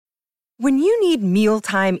When you need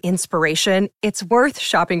mealtime inspiration, it's worth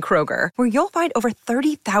shopping Kroger, where you'll find over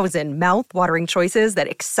 30,000 mouth-watering choices that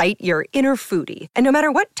excite your inner foodie. And no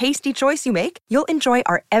matter what tasty choice you make, you'll enjoy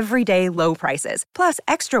our everyday low prices, plus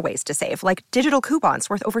extra ways to save, like digital coupons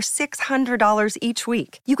worth over $600 each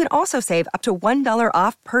week. You can also save up to $1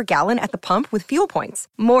 off per gallon at the pump with fuel points.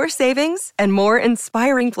 More savings and more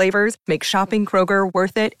inspiring flavors make shopping Kroger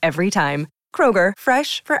worth it every time. Kroger,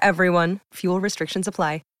 fresh for everyone. Fuel restrictions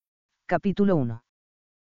apply. Capítulo 1.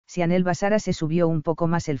 Sianel Basara se subió un poco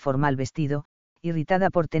más el formal vestido, irritada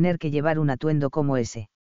por tener que llevar un atuendo como ese.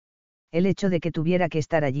 El hecho de que tuviera que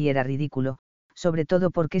estar allí era ridículo, sobre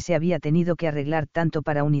todo porque se había tenido que arreglar tanto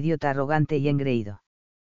para un idiota arrogante y engreído.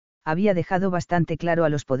 Había dejado bastante claro a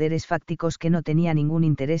los poderes fácticos que no tenía ningún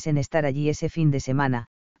interés en estar allí ese fin de semana,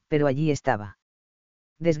 pero allí estaba.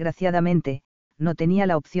 Desgraciadamente, no tenía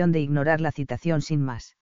la opción de ignorar la citación sin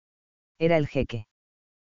más. Era el jeque.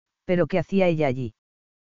 ¿Pero qué hacía ella allí?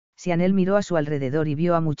 Sianel miró a su alrededor y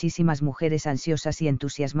vio a muchísimas mujeres ansiosas y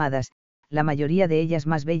entusiasmadas, la mayoría de ellas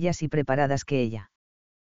más bellas y preparadas que ella.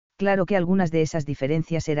 Claro que algunas de esas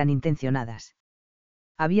diferencias eran intencionadas.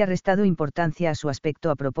 Había restado importancia a su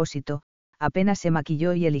aspecto a propósito, apenas se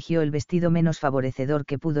maquilló y eligió el vestido menos favorecedor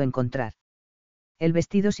que pudo encontrar. El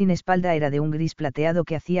vestido sin espalda era de un gris plateado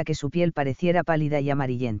que hacía que su piel pareciera pálida y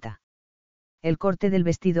amarillenta. El corte del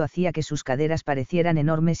vestido hacía que sus caderas parecieran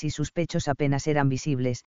enormes y sus pechos apenas eran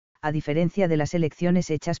visibles, a diferencia de las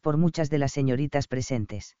elecciones hechas por muchas de las señoritas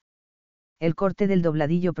presentes. El corte del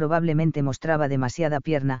dobladillo probablemente mostraba demasiada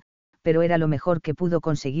pierna, pero era lo mejor que pudo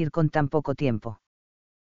conseguir con tan poco tiempo.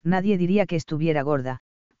 Nadie diría que estuviera gorda,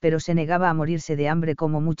 pero se negaba a morirse de hambre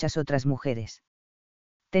como muchas otras mujeres.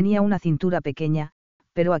 Tenía una cintura pequeña,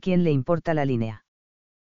 pero ¿a quién le importa la línea?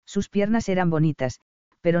 Sus piernas eran bonitas,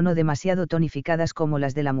 pero no demasiado tonificadas como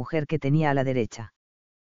las de la mujer que tenía a la derecha.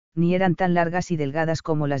 Ni eran tan largas y delgadas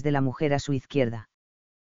como las de la mujer a su izquierda.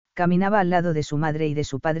 Caminaba al lado de su madre y de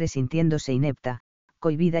su padre sintiéndose inepta,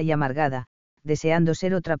 cohibida y amargada, deseando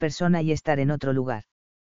ser otra persona y estar en otro lugar.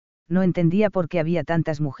 No entendía por qué había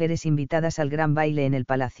tantas mujeres invitadas al gran baile en el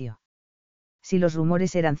palacio. Si los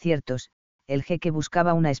rumores eran ciertos, el jeque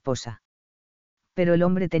buscaba una esposa. Pero el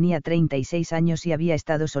hombre tenía 36 años y había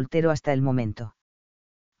estado soltero hasta el momento.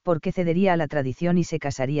 ¿Por qué cedería a la tradición y se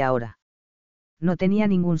casaría ahora? No tenía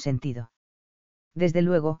ningún sentido. Desde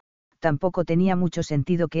luego, tampoco tenía mucho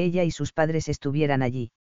sentido que ella y sus padres estuvieran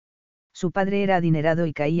allí. Su padre era adinerado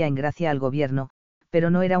y caía en gracia al gobierno, pero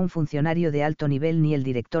no era un funcionario de alto nivel ni el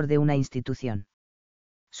director de una institución.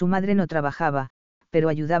 Su madre no trabajaba, pero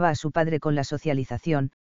ayudaba a su padre con la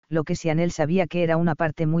socialización, lo que Sianel sabía que era una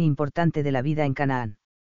parte muy importante de la vida en Canaán.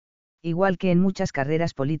 Igual que en muchas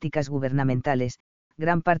carreras políticas gubernamentales,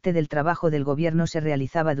 gran parte del trabajo del gobierno se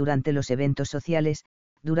realizaba durante los eventos sociales,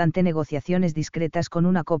 durante negociaciones discretas con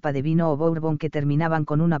una copa de vino o bourbon que terminaban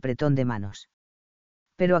con un apretón de manos.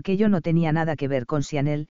 Pero aquello no tenía nada que ver con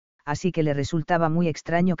Sianel, así que le resultaba muy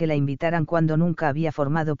extraño que la invitaran cuando nunca había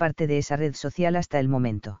formado parte de esa red social hasta el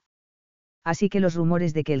momento. Así que los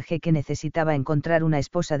rumores de que el jeque necesitaba encontrar una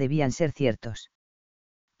esposa debían ser ciertos.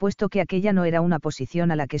 Puesto que aquella no era una posición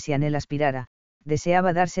a la que Sianel aspirara,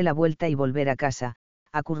 deseaba darse la vuelta y volver a casa,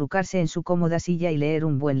 acurrucarse en su cómoda silla y leer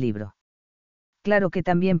un buen libro. Claro que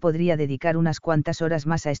también podría dedicar unas cuantas horas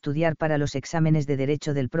más a estudiar para los exámenes de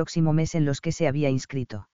derecho del próximo mes en los que se había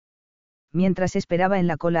inscrito. Mientras esperaba en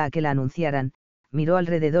la cola a que la anunciaran, miró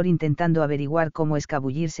alrededor intentando averiguar cómo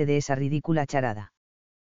escabullirse de esa ridícula charada.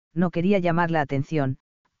 No quería llamar la atención,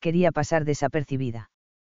 quería pasar desapercibida.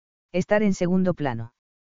 Estar en segundo plano.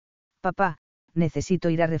 Papá, necesito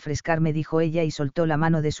ir a refrescarme, dijo ella y soltó la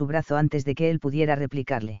mano de su brazo antes de que él pudiera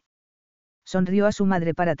replicarle. Sonrió a su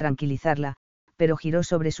madre para tranquilizarla, pero giró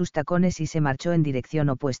sobre sus tacones y se marchó en dirección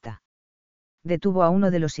opuesta. Detuvo a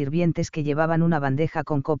uno de los sirvientes que llevaban una bandeja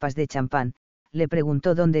con copas de champán, le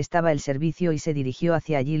preguntó dónde estaba el servicio y se dirigió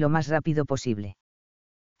hacia allí lo más rápido posible.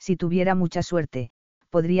 Si tuviera mucha suerte,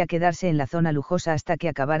 podría quedarse en la zona lujosa hasta que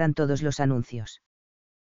acabaran todos los anuncios.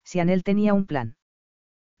 Sianel tenía un plan.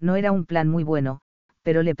 No era un plan muy bueno,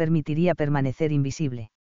 pero le permitiría permanecer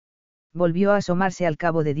invisible. Volvió a asomarse al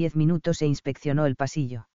cabo de 10 minutos e inspeccionó el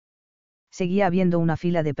pasillo. Seguía habiendo una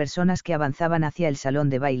fila de personas que avanzaban hacia el salón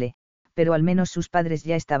de baile, pero al menos sus padres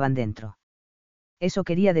ya estaban dentro. Eso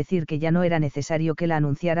quería decir que ya no era necesario que la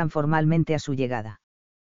anunciaran formalmente a su llegada.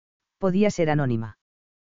 Podía ser anónima.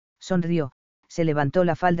 Sonrió, se levantó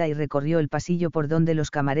la falda y recorrió el pasillo por donde los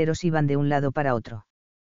camareros iban de un lado para otro.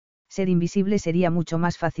 Ser invisible sería mucho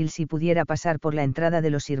más fácil si pudiera pasar por la entrada de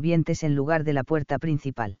los sirvientes en lugar de la puerta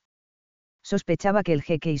principal. Sospechaba que el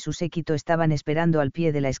jeque y su séquito estaban esperando al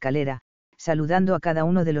pie de la escalera, saludando a cada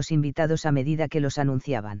uno de los invitados a medida que los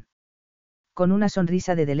anunciaban. Con una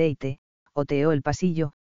sonrisa de deleite, oteó el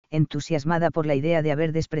pasillo, entusiasmada por la idea de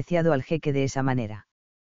haber despreciado al jeque de esa manera.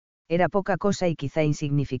 Era poca cosa y quizá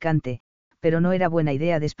insignificante, pero no era buena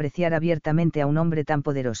idea despreciar abiertamente a un hombre tan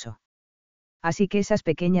poderoso. Así que esas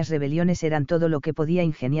pequeñas rebeliones eran todo lo que podía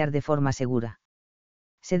ingeniar de forma segura.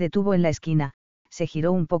 Se detuvo en la esquina, se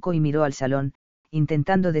giró un poco y miró al salón,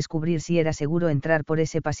 intentando descubrir si era seguro entrar por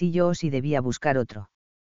ese pasillo o si debía buscar otro.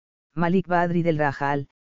 Malik Badri del Rajal,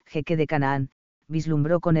 jeque de Canaán,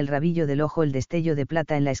 vislumbró con el rabillo del ojo el destello de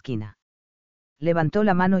plata en la esquina. Levantó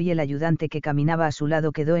la mano y el ayudante que caminaba a su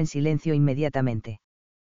lado quedó en silencio inmediatamente.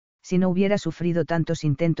 Si no hubiera sufrido tantos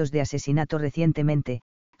intentos de asesinato recientemente,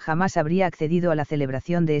 jamás habría accedido a la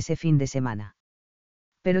celebración de ese fin de semana.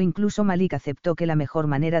 Pero incluso Malik aceptó que la mejor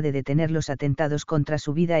manera de detener los atentados contra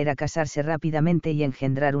su vida era casarse rápidamente y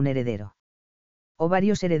engendrar un heredero. O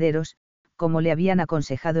varios herederos, como le habían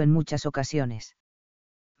aconsejado en muchas ocasiones.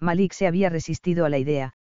 Malik se había resistido a la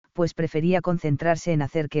idea, pues prefería concentrarse en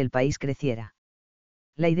hacer que el país creciera.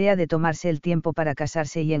 La idea de tomarse el tiempo para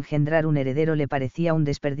casarse y engendrar un heredero le parecía un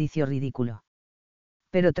desperdicio ridículo.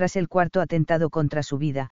 Pero tras el cuarto atentado contra su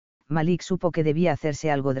vida, Malik supo que debía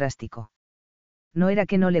hacerse algo drástico. No era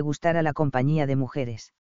que no le gustara la compañía de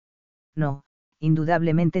mujeres. No,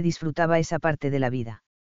 indudablemente disfrutaba esa parte de la vida.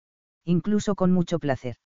 Incluso con mucho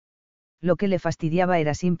placer. Lo que le fastidiaba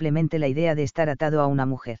era simplemente la idea de estar atado a una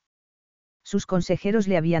mujer. Sus consejeros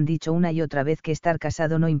le habían dicho una y otra vez que estar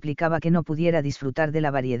casado no implicaba que no pudiera disfrutar de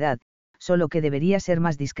la variedad, solo que debería ser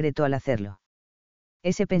más discreto al hacerlo.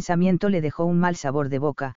 Ese pensamiento le dejó un mal sabor de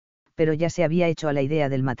boca, pero ya se había hecho a la idea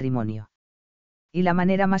del matrimonio. Y la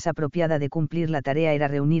manera más apropiada de cumplir la tarea era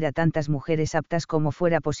reunir a tantas mujeres aptas como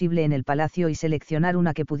fuera posible en el palacio y seleccionar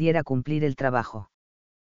una que pudiera cumplir el trabajo.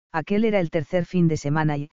 Aquel era el tercer fin de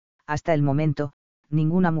semana y, hasta el momento,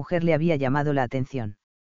 ninguna mujer le había llamado la atención.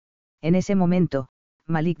 En ese momento,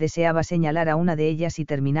 Malik deseaba señalar a una de ellas y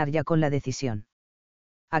terminar ya con la decisión.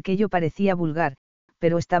 Aquello parecía vulgar,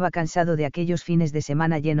 pero estaba cansado de aquellos fines de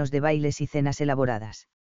semana llenos de bailes y cenas elaboradas.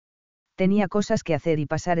 Tenía cosas que hacer y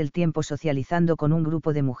pasar el tiempo socializando con un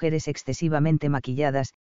grupo de mujeres excesivamente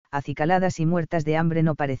maquilladas, acicaladas y muertas de hambre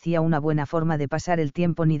no parecía una buena forma de pasar el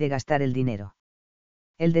tiempo ni de gastar el dinero.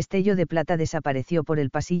 El destello de plata desapareció por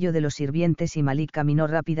el pasillo de los sirvientes y Malik caminó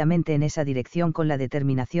rápidamente en esa dirección con la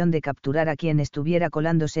determinación de capturar a quien estuviera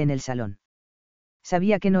colándose en el salón.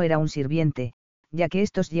 Sabía que no era un sirviente, ya que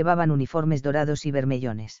estos llevaban uniformes dorados y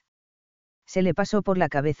bermellones. Se le pasó por la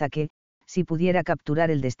cabeza que, si pudiera capturar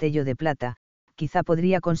el destello de plata, quizá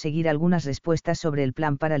podría conseguir algunas respuestas sobre el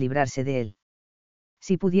plan para librarse de él.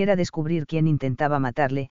 Si pudiera descubrir quién intentaba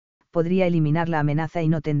matarle, podría eliminar la amenaza y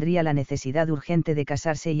no tendría la necesidad urgente de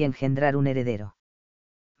casarse y engendrar un heredero.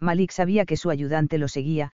 Malik sabía que su ayudante lo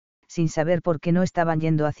seguía, sin saber por qué no estaban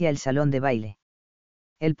yendo hacia el salón de baile.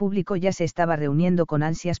 El público ya se estaba reuniendo con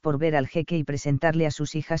ansias por ver al jeque y presentarle a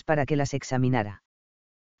sus hijas para que las examinara.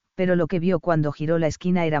 Pero lo que vio cuando giró la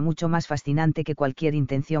esquina era mucho más fascinante que cualquier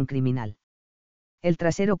intención criminal. El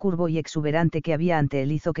trasero curvo y exuberante que había ante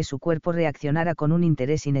él hizo que su cuerpo reaccionara con un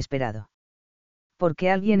interés inesperado. ¿Por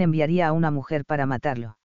qué alguien enviaría a una mujer para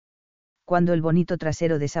matarlo? Cuando el bonito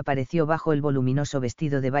trasero desapareció bajo el voluminoso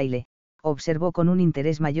vestido de baile, observó con un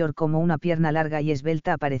interés mayor cómo una pierna larga y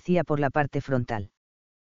esbelta aparecía por la parte frontal.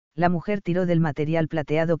 La mujer tiró del material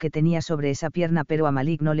plateado que tenía sobre esa pierna, pero a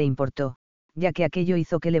Malik no le importó, ya que aquello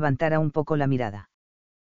hizo que levantara un poco la mirada.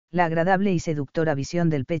 La agradable y seductora visión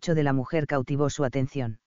del pecho de la mujer cautivó su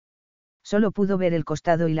atención. Solo pudo ver el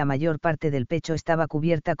costado y la mayor parte del pecho estaba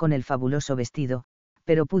cubierta con el fabuloso vestido,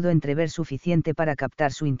 pero pudo entrever suficiente para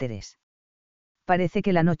captar su interés. Parece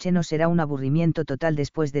que la noche no será un aburrimiento total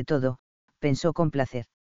después de todo, pensó con placer.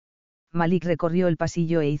 Malik recorrió el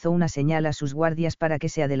pasillo e hizo una señal a sus guardias para que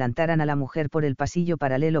se adelantaran a la mujer por el pasillo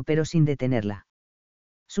paralelo pero sin detenerla.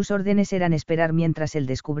 Sus órdenes eran esperar mientras él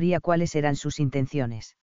descubría cuáles eran sus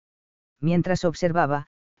intenciones. Mientras observaba,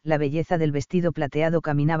 la belleza del vestido plateado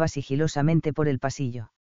caminaba sigilosamente por el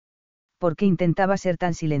pasillo. Por qué intentaba ser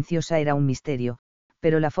tan silenciosa era un misterio,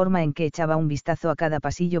 pero la forma en que echaba un vistazo a cada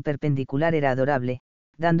pasillo perpendicular era adorable,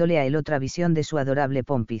 dándole a él otra visión de su adorable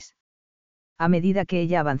pompis. A medida que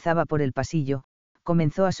ella avanzaba por el pasillo,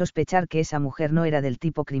 comenzó a sospechar que esa mujer no era del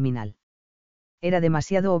tipo criminal. Era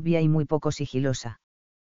demasiado obvia y muy poco sigilosa.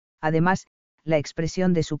 Además, la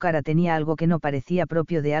expresión de su cara tenía algo que no parecía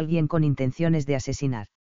propio de alguien con intenciones de asesinar.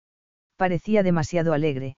 Parecía demasiado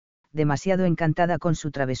alegre, demasiado encantada con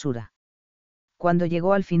su travesura. Cuando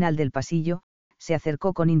llegó al final del pasillo, se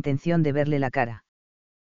acercó con intención de verle la cara.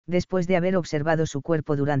 Después de haber observado su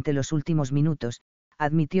cuerpo durante los últimos minutos,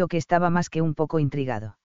 admitió que estaba más que un poco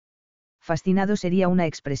intrigado. Fascinado sería una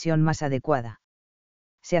expresión más adecuada.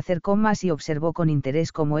 Se acercó más y observó con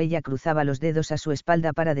interés cómo ella cruzaba los dedos a su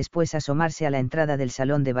espalda para después asomarse a la entrada del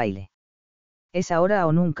salón de baile. Es ahora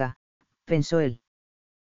o nunca, pensó él.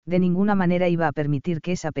 De ninguna manera iba a permitir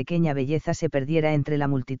que esa pequeña belleza se perdiera entre la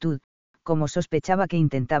multitud, como sospechaba que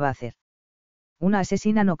intentaba hacer. Una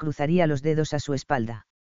asesina no cruzaría los dedos a su espalda.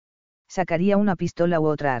 Sacaría una pistola u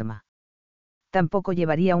otra arma. Tampoco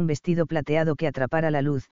llevaría un vestido plateado que atrapara la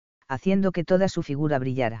luz, haciendo que toda su figura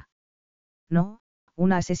brillara. No,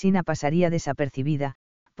 una asesina pasaría desapercibida,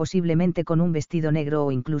 posiblemente con un vestido negro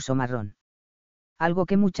o incluso marrón. Algo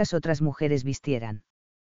que muchas otras mujeres vistieran.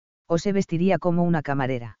 O se vestiría como una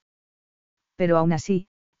camarera. Pero aún así,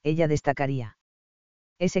 ella destacaría.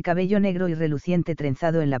 Ese cabello negro y reluciente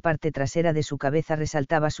trenzado en la parte trasera de su cabeza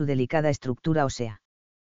resaltaba su delicada estructura ósea.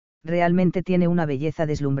 Realmente tiene una belleza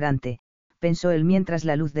deslumbrante, pensó él mientras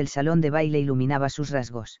la luz del salón de baile iluminaba sus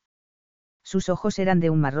rasgos. Sus ojos eran de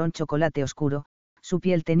un marrón chocolate oscuro, su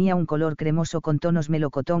piel tenía un color cremoso con tonos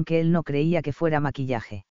melocotón que él no creía que fuera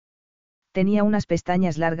maquillaje. Tenía unas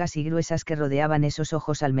pestañas largas y gruesas que rodeaban esos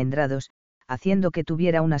ojos almendrados, haciendo que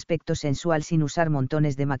tuviera un aspecto sensual sin usar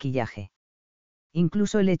montones de maquillaje.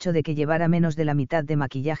 Incluso el hecho de que llevara menos de la mitad de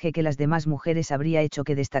maquillaje que las demás mujeres habría hecho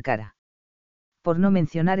que destacara. Por no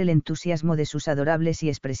mencionar el entusiasmo de sus adorables y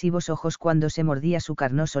expresivos ojos cuando se mordía su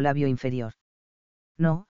carnoso labio inferior.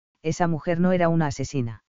 No, esa mujer no era una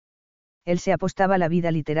asesina. Él se apostaba la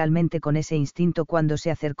vida literalmente con ese instinto cuando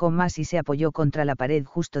se acercó más y se apoyó contra la pared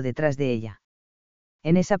justo detrás de ella.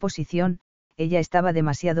 En esa posición, ella estaba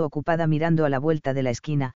demasiado ocupada mirando a la vuelta de la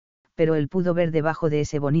esquina, pero él pudo ver debajo de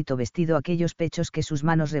ese bonito vestido aquellos pechos que sus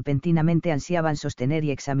manos repentinamente ansiaban sostener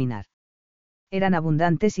y examinar. Eran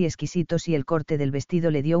abundantes y exquisitos y el corte del vestido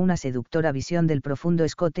le dio una seductora visión del profundo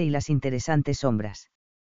escote y las interesantes sombras.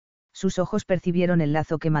 Sus ojos percibieron el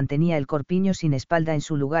lazo que mantenía el corpiño sin espalda en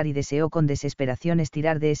su lugar y deseó con desesperación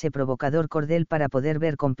estirar de ese provocador cordel para poder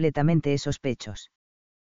ver completamente esos pechos.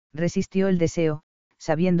 Resistió el deseo,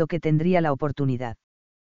 sabiendo que tendría la oportunidad.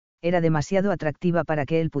 Era demasiado atractiva para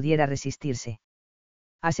que él pudiera resistirse.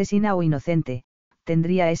 Asesina o inocente,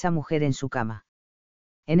 tendría a esa mujer en su cama.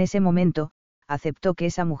 En ese momento, aceptó que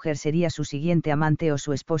esa mujer sería su siguiente amante o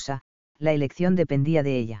su esposa, la elección dependía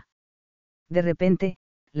de ella. De repente,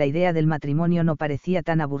 la idea del matrimonio no parecía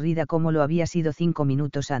tan aburrida como lo había sido 5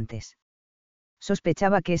 minutos antes.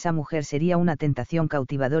 Sospechaba que esa mujer sería una tentación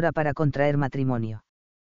cautivadora para contraer matrimonio.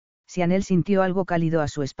 Sianel sintió algo cálido a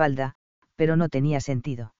su espalda, pero no tenía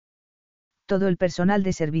sentido. Todo el personal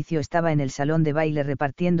de servicio estaba en el salón de baile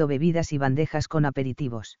repartiendo bebidas y bandejas con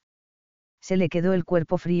aperitivos. Se le quedó el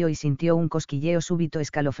cuerpo frío y sintió un cosquilleo súbito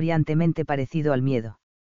escalofriantemente parecido al miedo.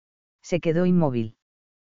 Se quedó inmóvil.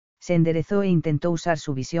 Se enderezó e intentó usar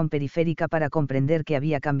su visión periférica para comprender que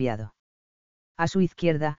había cambiado. A su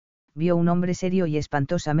izquierda, vio un hombre serio y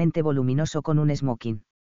espantosamente voluminoso con un smoking.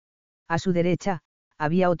 A su derecha,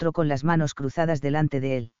 había otro con las manos cruzadas delante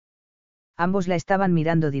de él. Ambos la estaban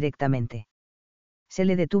mirando directamente. Se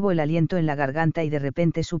le detuvo el aliento en la garganta y de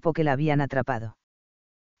repente supo que la habían atrapado.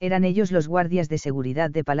 Eran ellos los guardias de seguridad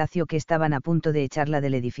de palacio que estaban a punto de echarla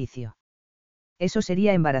del edificio. Eso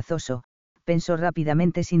sería embarazoso, pensó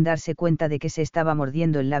rápidamente sin darse cuenta de que se estaba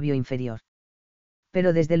mordiendo el labio inferior.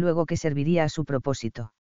 Pero desde luego que serviría a su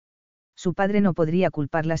propósito. Su padre no podría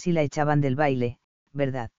culparla si la echaban del baile,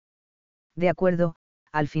 ¿verdad? De acuerdo,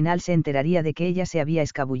 al final se enteraría de que ella se había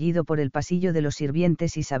escabullido por el pasillo de los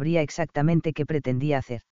sirvientes y sabría exactamente qué pretendía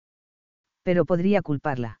hacer. Pero podría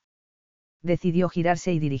culparla. Decidió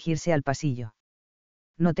girarse y dirigirse al pasillo.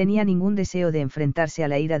 No tenía ningún deseo de enfrentarse a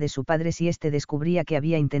la ira de su padre si éste descubría que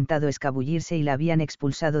había intentado escabullirse y la habían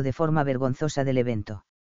expulsado de forma vergonzosa del evento.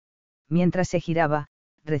 Mientras se giraba,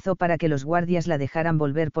 rezó para que los guardias la dejaran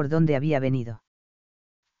volver por donde había venido.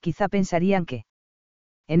 Quizá pensarían que.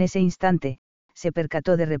 En ese instante, se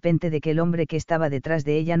percató de repente de que el hombre que estaba detrás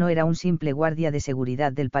de ella no era un simple guardia de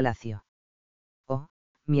seguridad del palacio. Oh,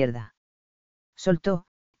 mierda. Soltó,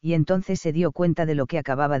 y entonces se dio cuenta de lo que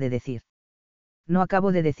acababa de decir. No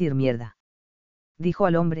acabo de decir mierda. Dijo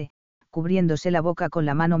al hombre, cubriéndose la boca con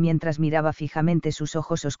la mano mientras miraba fijamente sus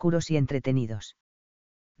ojos oscuros y entretenidos.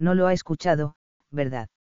 No lo ha escuchado, ¿verdad?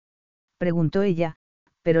 Preguntó ella,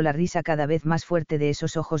 pero la risa cada vez más fuerte de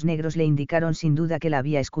esos ojos negros le indicaron sin duda que la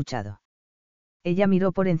había escuchado. Ella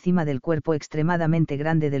miró por encima del cuerpo extremadamente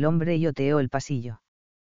grande del hombre y oteó el pasillo.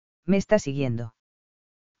 ¿Me está siguiendo?,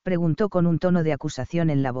 preguntó con un tono de acusación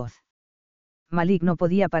en la voz. Malik no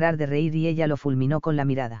podía parar de reír y ella lo fulminó con la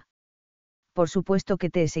mirada. Por supuesto que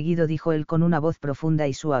te he seguido, dijo él con una voz profunda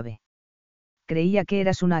y suave. Creía que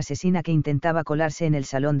eras una asesina que intentaba colarse en el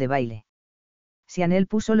salón de baile. Sianel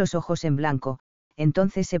puso los ojos en blanco,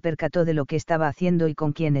 entonces se percató de lo que estaba haciendo y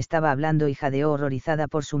con quién estaba hablando y jadeó horrorizada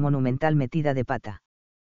por su monumental metida de pata.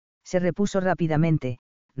 Se repuso rápidamente,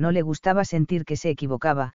 no le gustaba sentir que se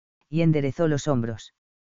equivocaba, y enderezó los hombros.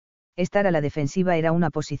 Estar a la defensiva era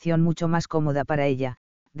una posición mucho más cómoda para ella,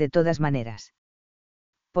 de todas maneras.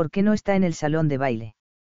 ¿Por qué no está en el salón de baile?,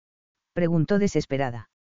 preguntó desesperada.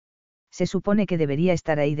 Se supone que debería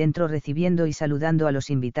estar ahí dentro recibiendo y saludando a los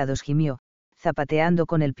invitados, gimió, zapateando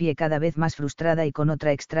con el pie cada vez más frustrada y con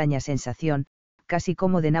otra extraña sensación, casi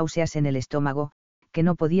como de náuseas en el estómago, que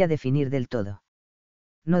no podía definir del todo.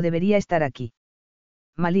 No debería estar aquí.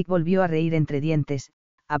 Malik volvió a reír entre dientes,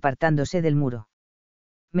 apartándose del muro.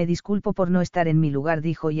 Me disculpo por no estar en mi lugar,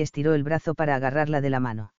 dijo y estiró el brazo para agarrarla de la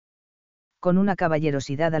mano. Con una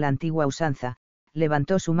caballerosidad a la antigua usanza,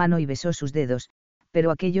 levantó su mano y besó sus dedos,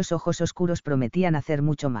 pero aquellos ojos oscuros prometían hacer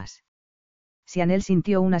mucho más. Sianel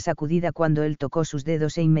sintió una sacudida cuando él tocó sus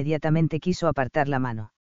dedos e inmediatamente quiso apartar la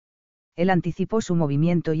mano. Él anticipó su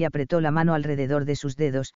movimiento y apretó la mano alrededor de sus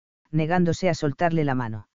dedos, negándose a soltarle la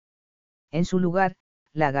mano. En su lugar,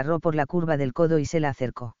 la agarró por la curva del codo y se la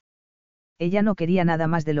acercó. Ella no quería nada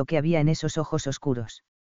más de lo que había en esos ojos oscuros.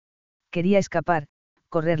 Quería escapar,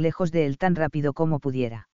 correr lejos de él tan rápido como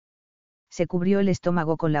pudiera. Se cubrió el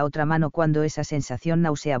estómago con la otra mano cuando esa sensación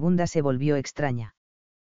nauseabunda se volvió extraña.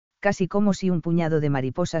 Casi como si un puñado de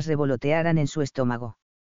mariposas revolotearan en su estómago.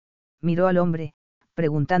 Miró al hombre,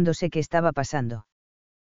 preguntándose qué estaba pasando.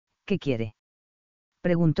 ¿Qué quiere?,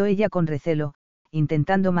 preguntó ella con recelo,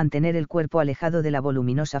 intentando mantener el cuerpo alejado de la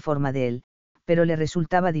voluminosa forma de él, pero le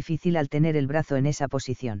resultaba difícil al tener el brazo en esa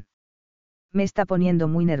posición. Me está poniendo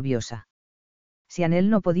muy nerviosa. Sianel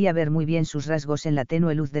no podía ver muy bien sus rasgos en la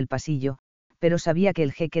tenue luz del pasillo, pero sabía que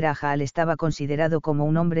el jeque Rahal estaba considerado como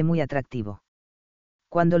un hombre muy atractivo.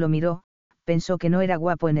 Cuando lo miró, pensó que no era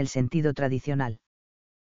guapo en el sentido tradicional.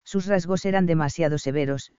 Sus rasgos eran demasiado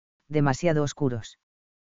severos, demasiado oscuros.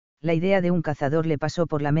 La idea de un cazador le pasó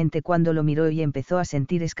por la mente cuando lo miró y empezó a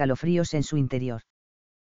sentir escalofríos en su interior.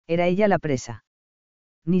 Era ella la presa.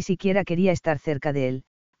 Ni siquiera quería estar cerca de él,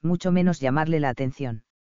 mucho menos llamarle la atención.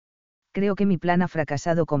 Creo que mi plan ha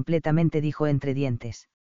fracasado completamente, dijo entre dientes.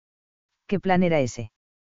 ¿Qué plan era ese?,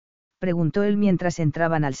 preguntó él mientras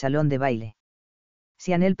entraban al salón de baile.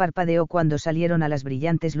 Sianel parpadeó cuando salieron a las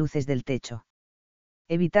brillantes luces del techo.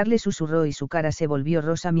 Evitarle, susurró y su cara se volvió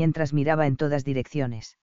rosa mientras miraba en todas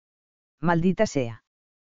direcciones. Maldita sea.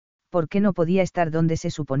 ¿Por qué no podía estar donde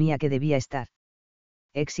se suponía que debía estar?,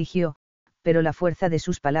 exigió, pero la fuerza de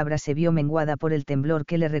sus palabras se vio menguada por el temblor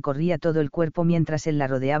que le recorría todo el cuerpo mientras él la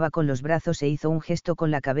rodeaba con los brazos e hizo un gesto con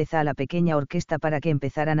la cabeza a la pequeña orquesta para que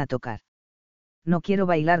empezaran a tocar. No quiero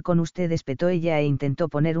bailar con usted, espetó ella e intentó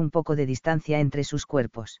poner un poco de distancia entre sus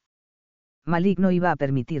cuerpos. Malik no iba a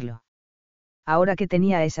permitirlo. Ahora que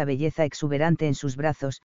tenía a esa belleza exuberante en sus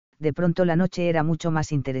brazos, de pronto la noche era mucho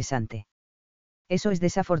más interesante. Eso es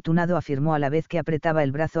desafortunado, afirmó a la vez que apretaba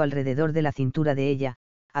el brazo alrededor de la cintura de ella,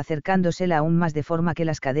 acercándosela aún más de forma que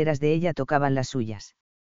las caderas de ella tocaban las suyas.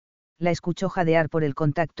 La escuchó jadear por el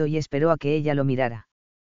contacto y esperó a que ella lo mirara.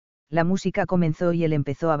 La música comenzó y él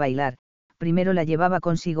empezó a bailar, primero la llevaba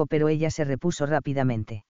consigo pero ella se repuso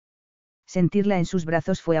rápidamente. Sentirla en sus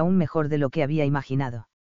brazos fue aún mejor de lo que había imaginado.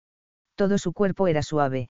 Todo su cuerpo era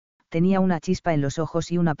suave, tenía una chispa en los ojos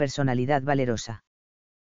y una personalidad valerosa.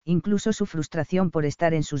 Incluso su frustración por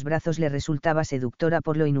estar en sus brazos le resultaba seductora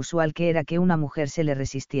por lo inusual que era que una mujer se le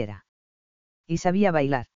resistiera. Y sabía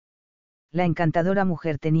bailar. La encantadora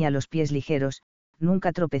mujer tenía los pies ligeros,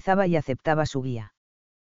 nunca tropezaba y aceptaba su guía.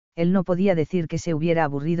 Él no podía decir que se hubiera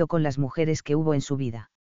aburrido con las mujeres que hubo en su vida.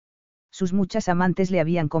 Sus muchas amantes le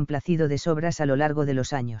habían complacido de sobras a lo largo de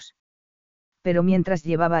los años. Pero mientras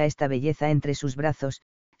llevaba a esta belleza entre sus brazos,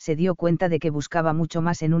 se dio cuenta de que buscaba mucho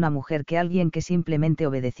más en una mujer que alguien que simplemente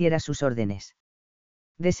obedeciera sus órdenes.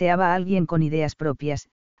 Deseaba a alguien con ideas propias,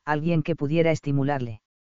 alguien que pudiera estimularle.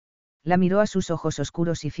 La miró a sus ojos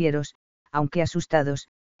oscuros y fieros, aunque asustados,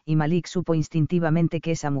 y Malik supo instintivamente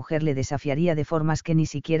que esa mujer le desafiaría de formas que ni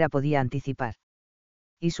siquiera podía anticipar.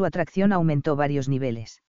 Y su atracción aumentó varios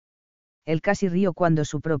niveles. Él casi rió cuando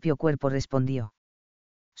su propio cuerpo respondió.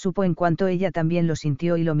 Supo en cuanto ella también lo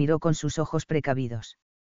sintió y lo miró con sus ojos precavidos.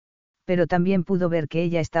 Pero también pudo ver que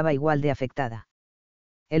ella estaba igual de afectada.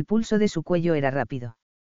 El pulso de su cuello era rápido.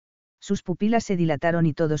 Sus pupilas se dilataron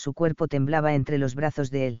y todo su cuerpo temblaba entre los brazos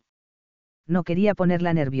de él. No quería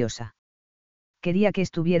ponerla nerviosa. Quería que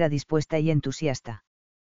estuviera dispuesta y entusiasta.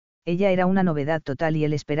 Ella era una novedad total y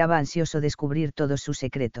él esperaba ansioso descubrir todos sus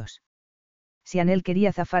secretos. Sianel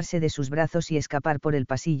quería zafarse de sus brazos y escapar por el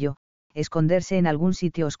pasillo, esconderse en algún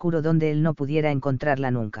sitio oscuro donde él no pudiera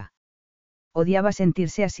encontrarla nunca. Odiaba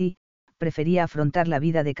sentirse así, prefería afrontar la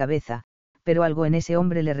vida de cabeza, pero algo en ese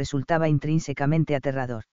hombre le resultaba intrínsecamente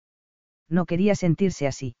aterrador. No quería sentirse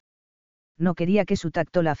así. No quería que su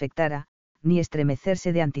tacto la afectara, ni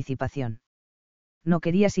estremecerse de anticipación. No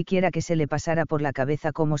quería siquiera que se le pasara por la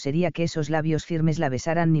cabeza cómo sería que esos labios firmes la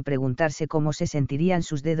besaran ni preguntarse cómo se sentirían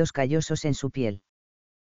sus dedos callosos en su piel.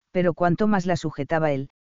 Pero cuanto más la sujetaba él,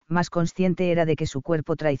 más consciente era de que su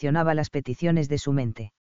cuerpo traicionaba las peticiones de su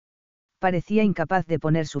mente. Parecía incapaz de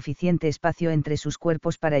poner suficiente espacio entre sus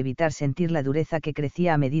cuerpos para evitar sentir la dureza que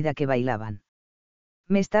crecía a medida que bailaban.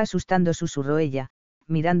 Me está asustando, susurró ella,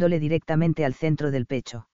 mirándole directamente al centro del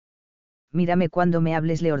pecho. Mírame cuando me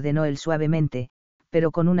hables, le ordenó él suavemente,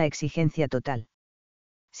 pero con una exigencia total.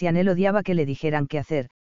 Sianel odiaba que le dijeran qué hacer,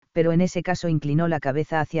 pero en ese caso inclinó la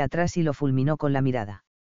cabeza hacia atrás y lo fulminó con la mirada.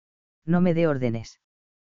 No me dé órdenes.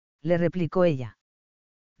 Le replicó ella.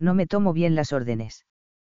 No me tomo bien las órdenes.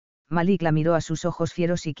 Malik la miró a sus ojos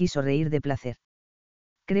fieros y quiso reír de placer.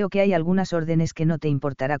 Creo que hay algunas órdenes que no te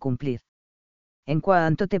importará cumplir. En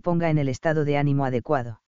cuanto te ponga en el estado de ánimo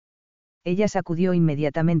adecuado. Ella sacudió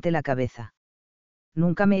inmediatamente la cabeza.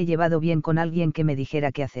 Nunca me he llevado bien con alguien que me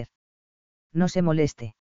dijera qué hacer. No se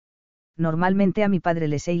moleste. Normalmente a mi padre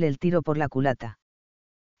le seile el tiro por la culata.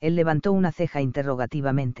 Él levantó una ceja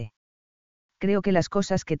interrogativamente. Creo que las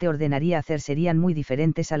cosas que te ordenaría hacer serían muy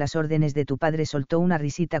diferentes a las órdenes de tu padre. Soltó una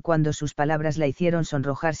risita cuando sus palabras la hicieron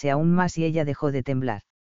sonrojarse aún más y ella dejó de temblar.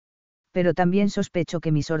 Pero también sospecho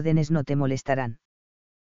que mis órdenes no te molestarán.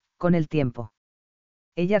 Con el tiempo.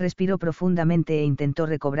 Ella respiró profundamente e intentó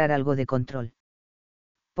recobrar algo de control.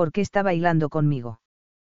 ¿Por qué está bailando conmigo?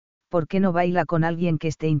 ¿Por qué no baila con alguien que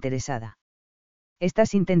esté interesada?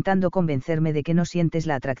 Estás intentando convencerme de que no sientes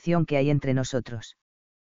la atracción que hay entre nosotros.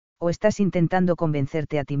 ¿O estás intentando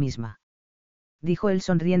convencerte a ti misma? Dijo él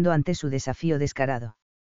sonriendo ante su desafío descarado.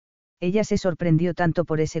 Ella se sorprendió tanto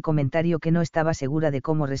por ese comentario que no estaba segura de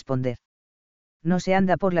cómo responder. No se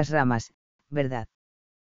anda por las ramas, ¿verdad?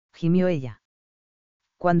 Gimió ella.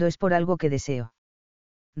 Cuando es por algo que deseo.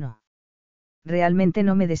 No. Realmente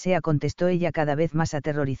no me desea, contestó ella cada vez más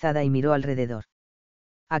aterrorizada y miró alrededor.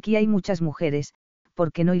 Aquí hay muchas mujeres,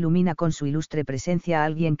 ¿por qué no ilumina con su ilustre presencia a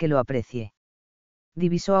alguien que lo aprecie?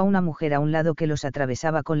 Divisó a una mujer a un lado que los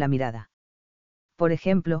atravesaba con la mirada. Por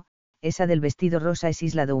ejemplo, esa del vestido rosa es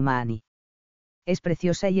Isla Doumani. Es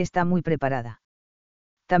preciosa y está muy preparada.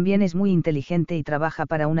 También es muy inteligente y trabaja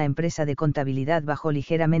para una empresa de contabilidad. Bajó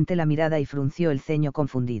ligeramente la mirada y frunció el ceño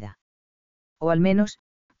confundida. O al menos,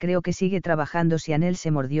 creo que sigue trabajando. Sianel se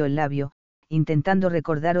mordió el labio, intentando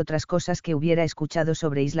recordar otras cosas que hubiera escuchado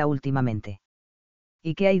sobre Isla últimamente.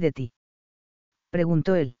 ¿Y qué hay de ti?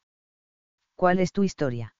 Preguntó él. ¿Cuál es tu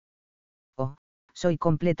historia? Oh, soy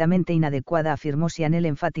completamente inadecuada, afirmó Sianel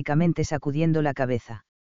enfáticamente sacudiendo la cabeza.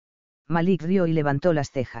 Malik rió y levantó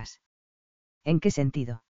las cejas. ¿En qué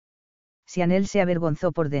sentido? Sianel se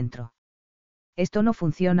avergonzó por dentro. Esto no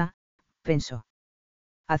funciona, pensó.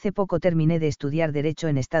 Hace poco terminé de estudiar Derecho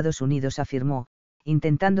en Estados Unidos, afirmó,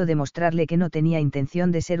 intentando demostrarle que no tenía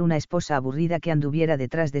intención de ser una esposa aburrida que anduviera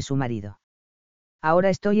detrás de su marido. Ahora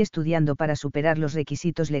estoy estudiando para superar los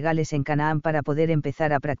requisitos legales en Canaán para poder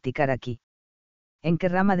empezar a practicar aquí. ¿En qué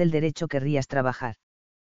rama del derecho querrías trabajar?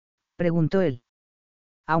 Preguntó él.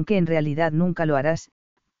 Aunque en realidad nunca lo harás,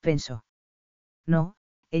 pensó. No,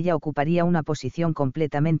 ella ocuparía una posición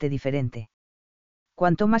completamente diferente.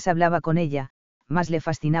 Cuanto más hablaba con ella, más le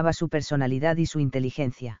fascinaba su personalidad y su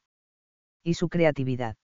inteligencia. Y su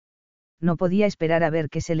creatividad. No podía esperar a ver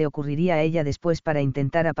qué se le ocurriría a ella después para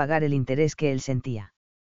intentar apagar el interés que él sentía.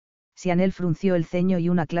 Sianel frunció el ceño y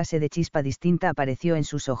una clase de chispa distinta apareció en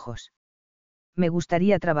sus ojos. Me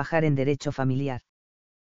gustaría trabajar en derecho familiar.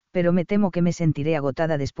 Pero me temo que me sentiré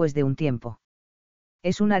agotada después de un tiempo.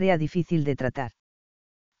 Es un área difícil de tratar.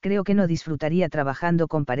 Creo que no disfrutaría trabajando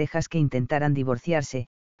con parejas que intentaran divorciarse,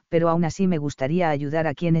 pero aún así me gustaría ayudar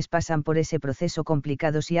a quienes pasan por ese proceso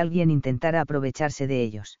complicado si alguien intentara aprovecharse de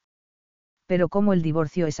ellos. Pero como el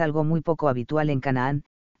divorcio es algo muy poco habitual en Canaán,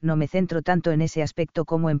 no me centro tanto en ese aspecto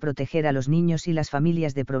como en proteger a los niños y las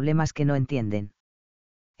familias de problemas que no entienden.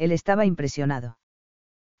 Él estaba impresionado.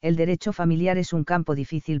 El derecho familiar es un campo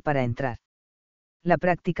difícil para entrar. La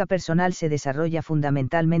práctica personal se desarrolla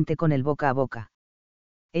fundamentalmente con el boca a boca.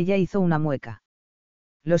 Ella hizo una mueca.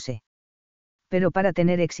 Lo sé. Pero para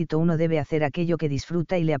tener éxito uno debe hacer aquello que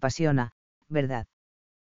disfruta y le apasiona, ¿verdad?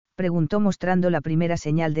 Preguntó mostrando la primera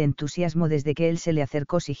señal de entusiasmo desde que él se le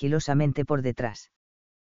acercó sigilosamente por detrás.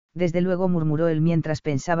 Desde luego, murmuró él mientras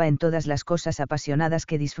pensaba en todas las cosas apasionadas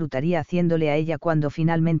que disfrutaría haciéndole a ella cuando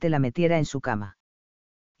finalmente la metiera en su cama.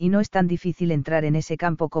 Y no es tan difícil entrar en ese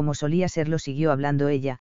campo como solía serlo, siguió hablando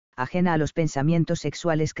ella, ajena a los pensamientos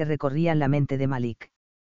sexuales que recorrían la mente de Malik.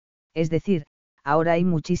 Es decir, ahora hay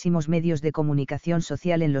muchísimos medios de comunicación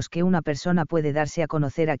social en los que una persona puede darse a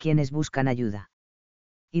conocer a quienes buscan ayuda.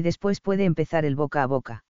 Y después puede empezar el boca a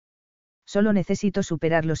boca. Solo necesito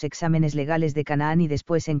superar los exámenes legales de Canaán y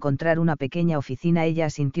después encontrar una pequeña oficina. Ella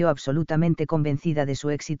asintió absolutamente convencida de su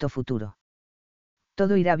éxito futuro.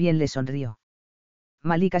 Todo irá bien, le sonrió.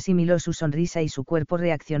 Malik asimiló su sonrisa y su cuerpo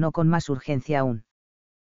reaccionó con más urgencia aún.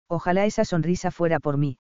 Ojalá esa sonrisa fuera por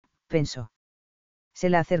mí, pensó. Se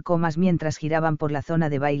la acercó más mientras giraban por la zona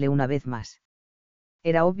de baile una vez más.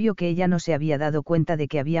 Era obvio que ella no se había dado cuenta de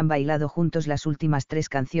que habían bailado juntos las últimas 3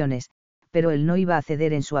 canciones, pero él no iba a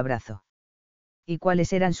ceder en su abrazo. ¿Y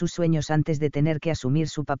cuáles eran sus sueños antes de tener que asumir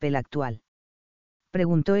su papel actual?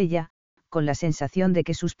 Preguntó ella, con la sensación de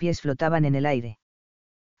que sus pies flotaban en el aire.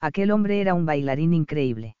 Aquel hombre era un bailarín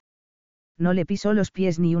increíble. No le pisó los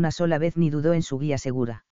pies ni una sola vez ni dudó en su guía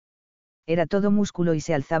segura. Era todo músculo y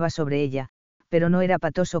se alzaba sobre ella, pero no era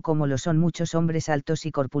patoso como lo son muchos hombres altos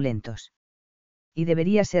y corpulentos. Y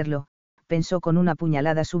debería serlo, pensó con una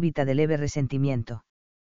puñalada súbita de leve resentimiento.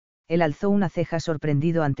 Él alzó una ceja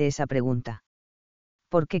sorprendido ante esa pregunta.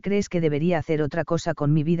 ¿Por qué crees que debería hacer otra cosa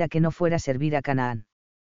con mi vida que no fuera servir a Canaán?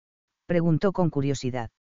 Preguntó con curiosidad.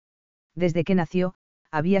 Desde que nació,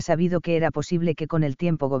 había sabido que era posible que con el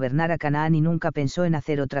tiempo gobernara Canaán y nunca pensó en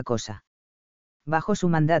hacer otra cosa. Bajo su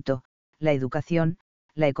mandato, la educación,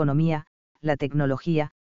 la economía, la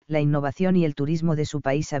tecnología, la innovación y el turismo de su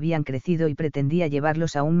país habían crecido y pretendía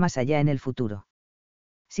llevarlos aún más allá en el futuro.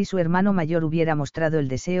 Si su hermano mayor hubiera mostrado el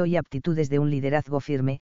deseo y aptitudes de un liderazgo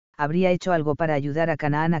firme, habría hecho algo para ayudar a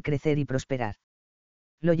Canaán a crecer y prosperar.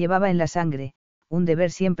 Lo llevaba en la sangre, un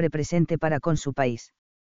deber siempre presente para con su país.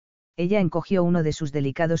 Ella encogió uno de sus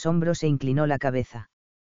delicados hombros e inclinó la cabeza.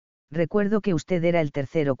 Recuerdo que usted era el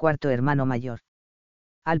 3er o 4.º hermano mayor.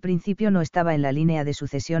 Al principio no estaba en la línea de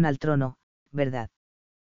sucesión al trono, ¿verdad?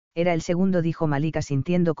 Era el segundo, dijo Malik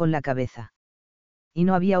asintiendo con la cabeza. Y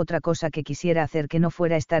no había otra cosa que quisiera hacer que no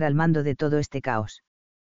fuera estar al mando de todo este caos.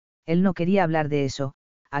 Él no quería hablar de eso,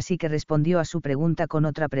 así que respondió a su pregunta con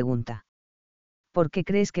otra pregunta. ¿Por qué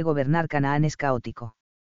crees que gobernar Canaán es caótico?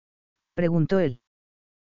 Preguntó él.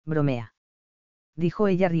 Bromea. Dijo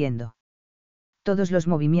ella riendo. Todos los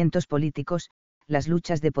movimientos políticos, las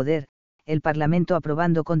luchas de poder, el Parlamento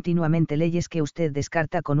aprobando continuamente leyes que usted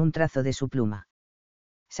descarta con un trazo de su pluma.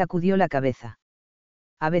 Sacudió la cabeza.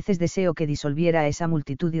 A veces deseo que disolviera a esa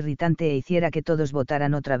multitud irritante e hiciera que todos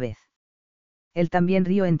votaran otra vez. Él también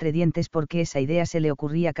rió entre dientes porque esa idea se le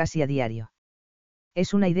ocurría casi a diario.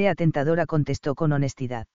 Es una idea tentadora, contestó con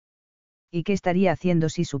honestidad. ¿Y qué estaría haciendo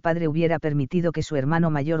si su padre hubiera permitido que su hermano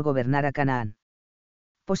mayor gobernara Canaán?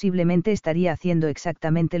 Posiblemente estaría haciendo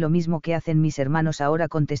exactamente lo mismo que hacen mis hermanos ahora,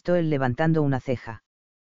 contestó él levantando una ceja.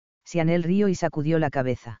 Sianel rió y sacudió la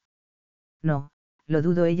cabeza. No, lo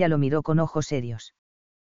dudo, ella lo miró con ojos serios.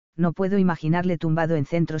 No puedo imaginarle tumbado en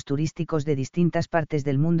centros turísticos de distintas partes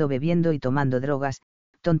del mundo bebiendo y tomando drogas,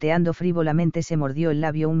 tonteando frívolamente. Se mordió el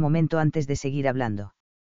labio un momento antes de seguir hablando.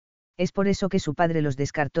 ¿Es por eso que su padre los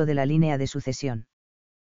descartó de la línea de sucesión?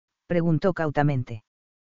 Preguntó cautamente.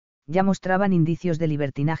 Ya mostraban indicios de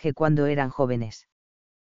libertinaje cuando eran jóvenes.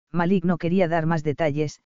 Malik no quería dar más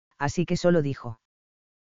detalles, así que solo dijo.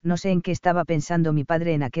 No sé en qué estaba pensando mi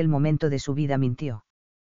padre en aquel momento de su vida, mintió.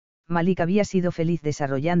 Malik había sido feliz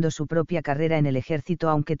desarrollando su propia carrera en el ejército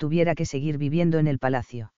aunque tuviera que seguir viviendo en el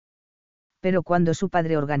palacio. Pero cuando su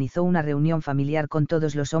padre organizó una reunión familiar con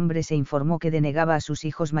todos los hombres e informó que denegaba a sus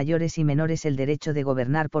hijos mayores y menores el derecho de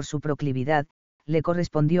gobernar por su proclividad, le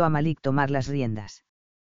correspondió a Malik tomar las riendas.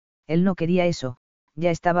 Él no quería eso, ya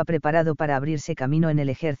estaba preparado para abrirse camino en el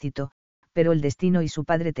ejército, pero el destino y su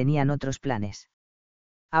padre tenían otros planes.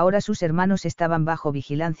 Ahora sus hermanos estaban bajo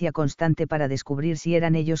vigilancia constante para descubrir si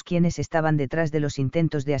eran ellos quienes estaban detrás de los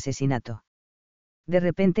intentos de asesinato. De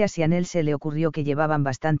repente a Sianel se le ocurrió que llevaban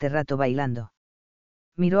bastante rato bailando.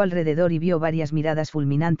 Miró alrededor y vio varias miradas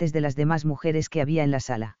fulminantes de las demás mujeres que había en la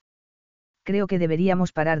sala. Creo que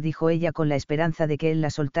deberíamos parar, dijo ella con la esperanza de que él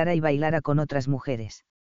la soltara y bailara con otras mujeres.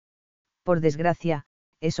 Por desgracia,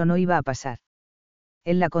 eso no iba a pasar.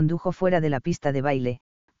 Él la condujo fuera de la pista de baile,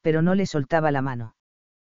 pero no le soltaba la mano.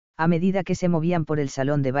 A medida que se movían por el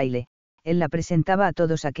salón de baile, él la presentaba a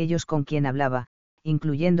todos aquellos con quien hablaba,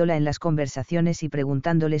 incluyéndola en las conversaciones y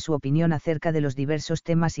preguntándole su opinión acerca de los diversos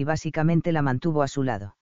temas y básicamente la mantuvo a su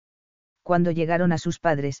lado. Cuando llegaron a sus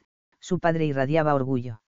padres, su padre irradiaba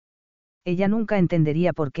orgullo. Ella nunca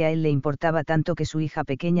entendería por qué a él le importaba tanto que su hija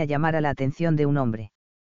pequeña llamara la atención de un hombre.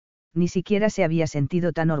 Ni siquiera se había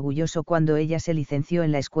sentido tan orgulloso cuando ella se licenció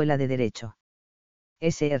en la escuela de Derecho.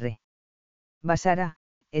 Sr. Basara,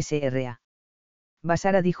 Sra.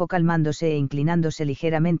 Basara dijo calmándose e inclinándose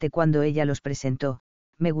ligeramente cuando ella los presentó,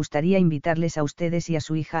 me gustaría invitarles a ustedes y a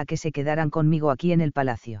su hija a que se quedaran conmigo aquí en el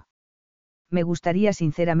palacio. Me gustaría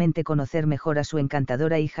sinceramente conocer mejor a su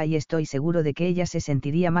encantadora hija y estoy seguro de que ella se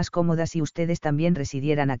sentiría más cómoda si ustedes también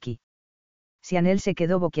residieran aquí. Sianel se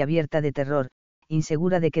quedó boquiabierta de terror,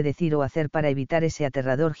 insegura de qué decir o hacer para evitar ese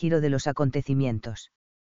aterrador giro de los acontecimientos.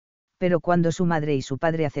 Pero cuando su madre y su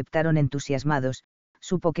padre aceptaron entusiasmados,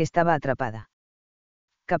 supo que estaba atrapada.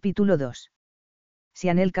 Capítulo 2.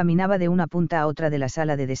 Sianel caminaba de una punta a otra de la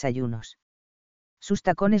sala de desayunos. Sus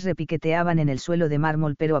tacones repiqueteaban en el suelo de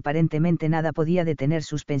mármol, pero aparentemente nada podía detener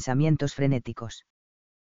sus pensamientos frenéticos.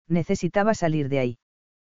 Necesitaba salir de ahí.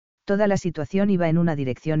 Toda la situación iba en una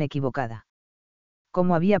dirección equivocada.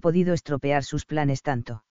 ¿Cómo había podido estropear sus planes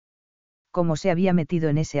tanto? ¿Cómo se había metido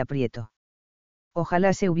en ese aprieto?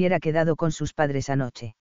 Ojalá se hubiera quedado con sus padres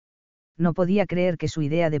anoche. No podía creer que su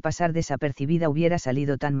idea de pasar desapercibida hubiera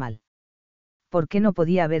salido tan mal. ¿Por qué no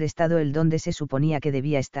podía haber estado él donde se suponía que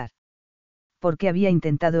debía estar? ¿Por qué había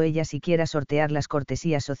intentado ella siquiera sortear las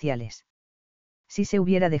cortesías sociales? Si se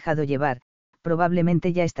hubiera dejado llevar,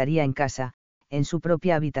 probablemente ya estaría en casa, en su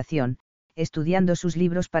propia habitación, estudiando sus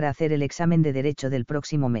libros para hacer el examen de derecho del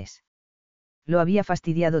próximo mes. Lo había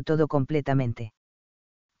fastidiado todo completamente.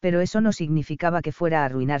 Pero eso no significaba que fuera a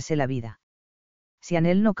arruinarse la vida.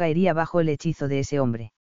 Sianel no caería bajo el hechizo de ese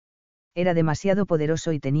hombre. Era demasiado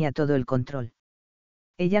poderoso y tenía todo el control.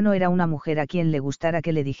 Ella no era una mujer a quien le gustara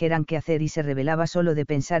que le dijeran qué hacer y se rebelaba solo de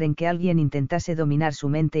pensar en que alguien intentase dominar su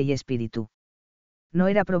mente y espíritu. No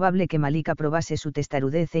era probable que Malik aprobase su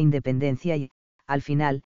testarudez e independencia y, al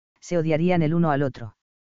final, se odiarían el uno al otro.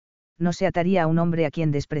 No se ataría a un hombre a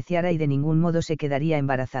quien despreciara y de ningún modo se quedaría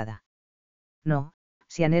embarazada. No,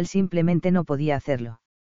 Sianel simplemente no podía hacerlo.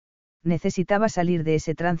 Necesitaba salir de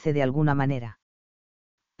ese trance de alguna manera.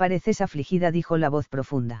 Pareces afligida, dijo la voz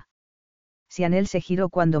profunda. Sianel se giró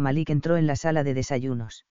cuando Malik entró en la sala de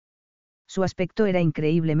desayunos. Su aspecto era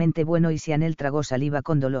increíblemente bueno y Sianel tragó saliva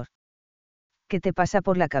con dolor. ¿Qué te pasa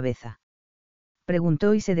por la cabeza?,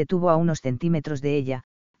 preguntó y se detuvo a unos centímetros de ella,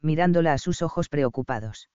 mirándola a sus ojos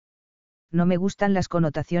preocupados. No me gustan las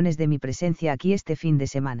connotaciones de mi presencia aquí este fin de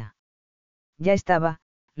semana. Ya estaba,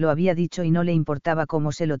 lo había dicho y no le importaba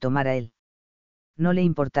cómo se lo tomara él. No le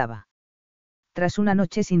importaba. Tras una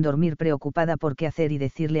noche sin dormir preocupada por qué hacer y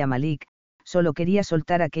decirle a Malik, solo quería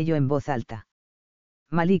soltar aquello en voz alta.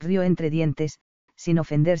 Malik rió entre dientes, sin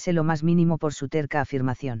ofenderse lo más mínimo por su terca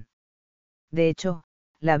afirmación. De hecho,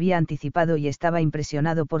 la había anticipado y estaba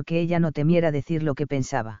impresionado porque ella no temiera decir lo que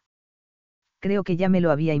pensaba. Creo que ya me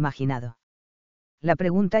lo había imaginado. La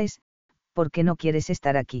pregunta es, ¿por qué no quieres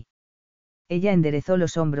estar aquí? Ella enderezó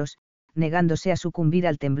los hombros, negándose a sucumbir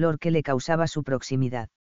al temblor que le causaba su proximidad.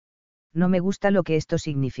 No me gusta lo que esto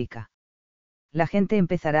significa. La gente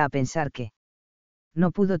empezará a pensar que...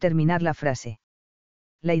 No pudo terminar la frase.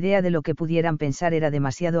 La idea de lo que pudieran pensar era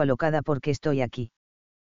demasiado alocada. ¿Por qué estoy aquí?,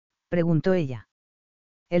 preguntó ella.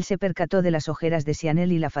 Él se percató de las ojeras de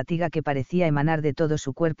Sianel y la fatiga que parecía emanar de todo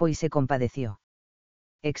su cuerpo y se compadeció.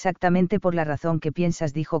 Exactamente por la razón que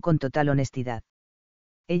piensas, dijo con total honestidad.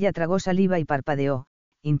 Ella tragó saliva y parpadeó,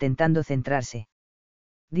 intentando centrarse.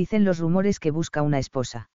 Dicen los rumores que busca una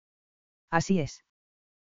esposa. Así es.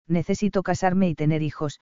 Necesito casarme y tener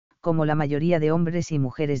hijos, como la mayoría de hombres y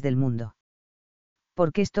mujeres del mundo.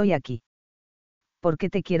 ¿Por qué estoy aquí? ¿Por qué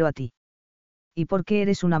te quiero a ti? Y porque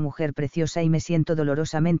eres una mujer preciosa y me siento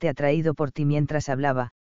dolorosamente atraído por ti. Mientras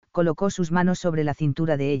hablaba, colocó sus manos sobre la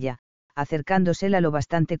cintura de ella, acercándosela lo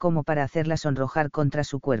bastante como para hacerla sonrojar contra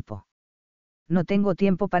su cuerpo. No tengo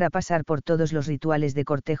tiempo para pasar por todos los rituales de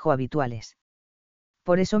cortejo habituales.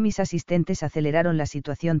 Por eso mis asistentes aceleraron la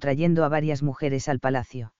situación trayendo a varias mujeres al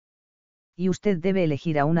palacio. Y usted debe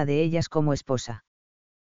elegir a una de ellas como esposa.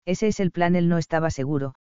 Ese es el plan. Él no estaba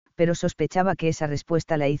seguro, pero sospechaba que esa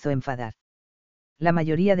respuesta la hizo enfadar. La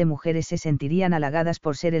mayoría de mujeres se sentirían halagadas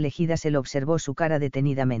por ser elegidas. Él observó su cara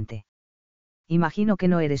detenidamente. Imagino que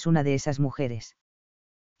no eres una de esas mujeres.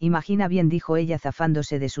 Imagina bien, dijo ella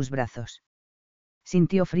zafándose de sus brazos.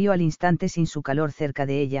 Sintió frío al instante sin su calor cerca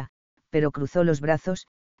de ella, pero cruzó los brazos,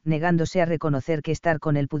 negándose a reconocer que estar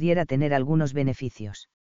con él pudiera tener algunos beneficios.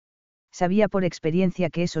 Sabía por experiencia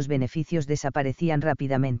que esos beneficios desaparecían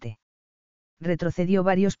rápidamente. Retrocedió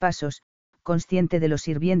varios pasos, consciente de los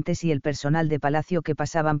sirvientes y el personal de palacio que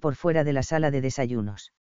pasaban por fuera de la sala de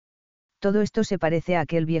desayunos. Todo esto se parece a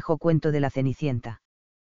aquel viejo cuento de la Cenicienta.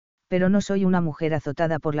 Pero no soy una mujer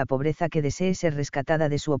azotada por la pobreza que desee ser rescatada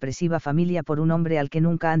de su opresiva familia por un hombre al que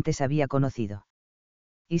nunca antes había conocido.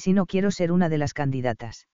 ¿Y si no quiero ser una de las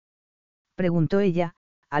candidatas?, preguntó ella,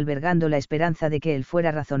 albergando la esperanza de que él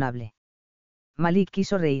fuera razonable. Malik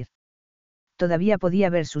quiso reír. Todavía podía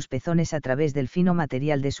ver sus pezones a través del fino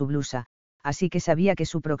material de su blusa, así que sabía que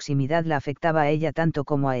su proximidad la afectaba a ella tanto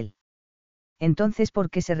como a él. Entonces, ¿por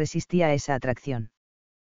qué se resistía a esa atracción?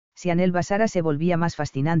 Si Anel Basara se volvía más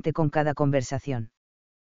fascinante con cada conversación.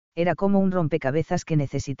 Era como un rompecabezas que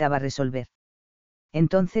necesitaba resolver.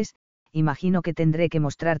 Entonces, imagino que tendré que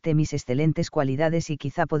mostrarte mis excelentes cualidades y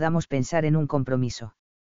quizá podamos pensar en un compromiso.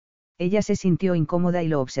 Ella se sintió incómoda y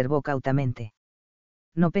lo observó cautamente.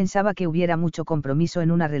 No pensaba que hubiera mucho compromiso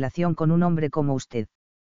en una relación con un hombre como usted.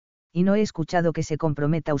 Y no he escuchado que se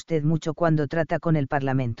comprometa usted mucho cuando trata con el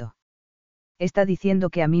Parlamento. Está diciendo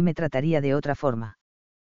que a mí me trataría de otra forma.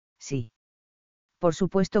 Sí. Por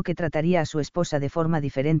supuesto que trataría a su esposa de forma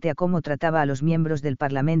diferente a cómo trataba a los miembros del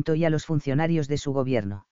Parlamento y a los funcionarios de su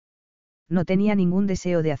gobierno. No tenía ningún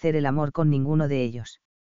deseo de hacer el amor con ninguno de ellos.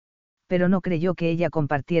 Pero no creyó que ella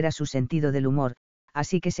compartiera su sentido del humor,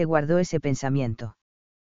 así que se guardó ese pensamiento.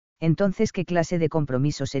 Entonces, ¿qué clase de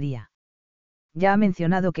compromiso sería? Ya ha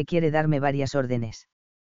mencionado que quiere darme varias órdenes.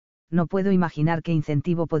 No puedo imaginar qué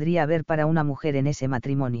incentivo podría haber para una mujer en ese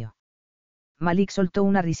matrimonio. Malik soltó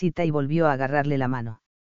una risita y volvió a agarrarle la mano.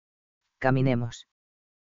 Caminemos.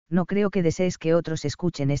 No creo que desees que otros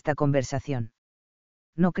escuchen esta conversación.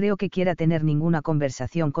 No creo que quiera tener ninguna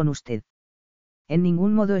conversación con usted. En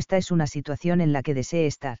ningún modo esta es una situación en la que desee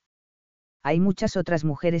estar. Hay muchas otras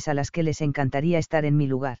mujeres a las que les encantaría estar en mi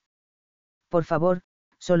lugar. Por favor,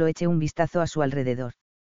 solo eche un vistazo a su alrededor.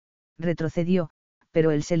 Retrocedió,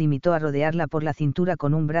 pero él se limitó a rodearla por la cintura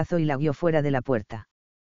con un brazo y la guió fuera de la puerta.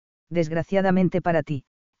 Desgraciadamente para ti,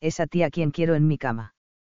 es a ti a quien quiero en mi cama.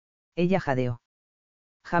 Ella jadeó.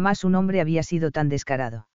 Jamás un hombre había sido tan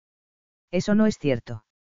descarado. Eso no es cierto.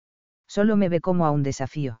 Solo me ve como a un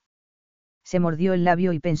desafío. Se mordió el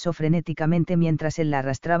labio y pensó frenéticamente mientras él la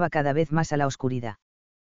arrastraba cada vez más a la oscuridad.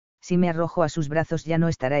 Si me arrojo a sus brazos ya no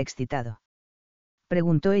estará excitado.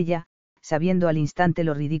 Preguntó ella, sabiendo al instante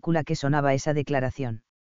lo ridícula que sonaba esa declaración.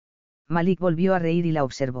 Malik volvió a reír y la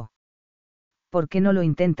observó. ¿Por qué no lo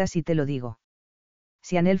intentas si te lo digo?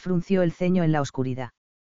 Sianel frunció el ceño en la oscuridad.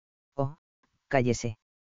 Oh, cállese.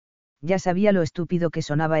 Ya sabía lo estúpido que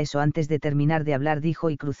sonaba eso antes de terminar de hablar, dijo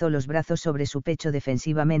y cruzó los brazos sobre su pecho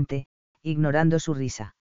defensivamente, ignorando su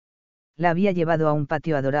risa. La había llevado a un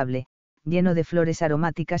patio adorable, lleno de flores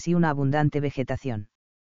aromáticas y una abundante vegetación.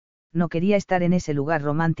 No quería estar en ese lugar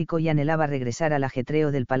romántico y anhelaba regresar al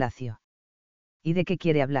ajetreo del palacio. ¿Y de qué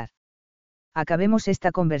quiere hablar? Acabemos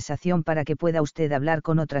esta conversación para que pueda usted hablar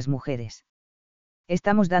con otras mujeres.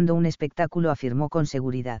 Estamos dando un espectáculo, afirmó con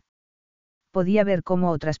seguridad. Podía ver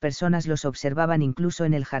cómo otras personas los observaban incluso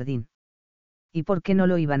en el jardín. ¿Y por qué no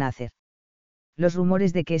lo iban a hacer? Los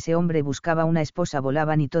rumores de que ese hombre buscaba una esposa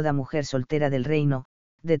volaban y toda mujer soltera del reino,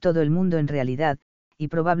 de todo el mundo en realidad, y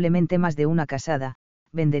probablemente más de una casada,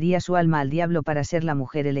 vendería su alma al diablo para ser la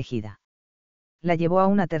mujer elegida. La llevó a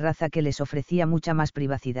una terraza que les ofrecía mucha más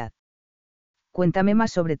privacidad. Cuéntame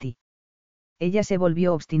más sobre ti. Ella se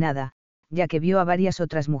volvió obstinada, ya que vio a varias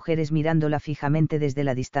otras mujeres mirándola fijamente desde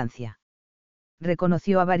la distancia.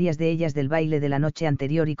 Reconoció a varias de ellas del baile de la noche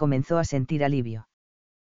anterior y comenzó a sentir alivio.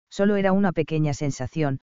 Solo era una pequeña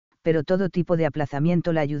sensación, pero todo tipo de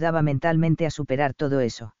aplazamiento la ayudaba mentalmente a superar todo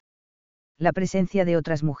eso. La presencia de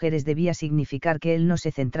otras mujeres debía significar que él no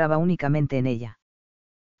se centraba únicamente en ella.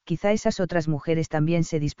 Quizá esas otras mujeres también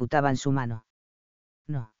se disputaban su mano.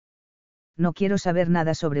 No. No quiero saber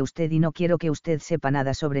nada sobre usted y no quiero que usted sepa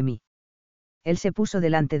nada sobre mí. Él se puso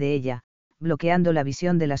delante de ella, bloqueando la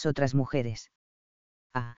visión de las otras mujeres.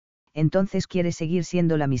 Ah, entonces quiere seguir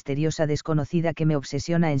siendo la misteriosa desconocida que me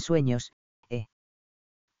obsesiona en sueños, ¿eh?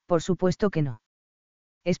 Por supuesto que no.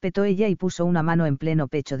 Espetó ella y puso una mano en pleno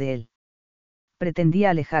pecho de él. Pretendía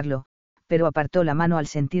alejarlo, pero apartó la mano al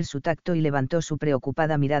sentir su tacto y levantó su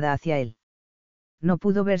preocupada mirada hacia él. No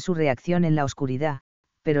pudo ver su reacción en la oscuridad,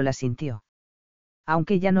 pero la sintió.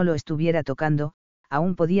 Aunque ya no lo estuviera tocando,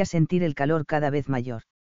 aún podía sentir el calor cada vez mayor.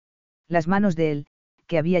 Las manos de él,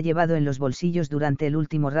 que había llevado en los bolsillos durante el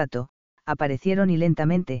último rato, aparecieron y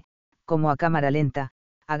lentamente, como a cámara lenta,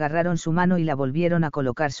 agarraron su mano y la volvieron a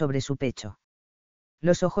colocar sobre su pecho.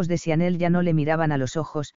 Los ojos de Sianel ya no le miraban a los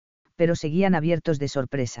ojos, pero seguían abiertos de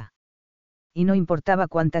sorpresa. Y no importaba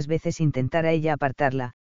cuántas veces intentara ella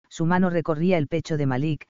apartarla, su mano recorría el pecho de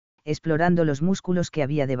Malik, explorando los músculos que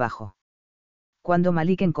había debajo. Cuando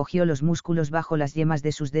Malik encogió los músculos bajo las yemas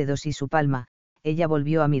de sus dedos y su palma, ella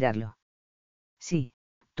volvió a mirarlo. Sí,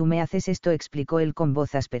 Tú me haces esto, explicó él con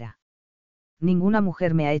voz áspera. Ninguna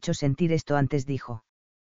mujer me ha hecho sentir esto antes, dijo.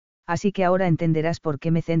 Así que ahora entenderás por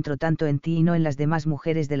qué me centro tanto en ti y no en las demás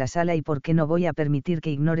mujeres de la sala y por qué no voy a permitir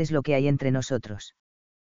que ignores lo que hay entre nosotros.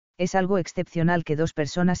 Es algo excepcional que dos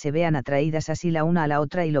personas se vean atraídas así la una a la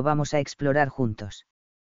otra y lo vamos a explorar juntos.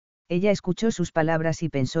 Ella escuchó sus palabras y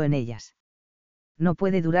pensó en ellas. No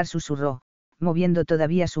puede durar, susurró, moviendo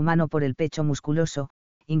todavía su mano por el pecho musculoso,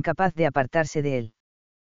 incapaz de apartarse de él.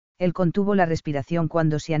 Él contuvo la respiración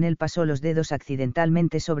cuando Sianel pasó los dedos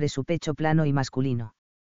accidentalmente sobre su pecho plano y masculino.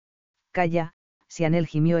 Calla, Sianel,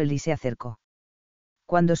 gimió él y se acercó.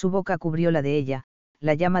 Cuando su boca cubrió la de ella,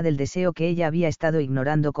 la llama del deseo que ella había estado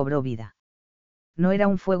ignorando cobró vida. No era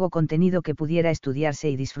un fuego contenido que pudiera estudiarse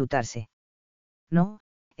y disfrutarse. No,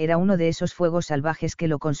 era uno de esos fuegos salvajes que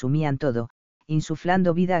lo consumían todo,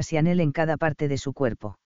 insuflando vida a Sianel en cada parte de su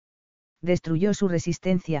cuerpo. Destruyó su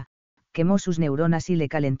resistencia, quemó sus neuronas y le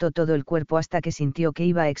calentó todo el cuerpo hasta que sintió que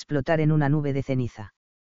iba a explotar en una nube de ceniza.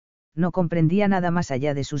 No comprendía nada más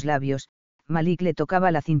allá de sus labios. Malik le tocaba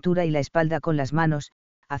la cintura y la espalda con las manos,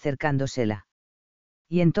 acercándosela.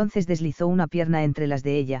 Y entonces deslizó una pierna entre las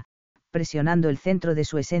de ella, presionando el centro de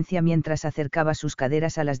su esencia mientras acercaba sus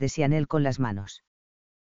caderas a las de Sianel con las manos.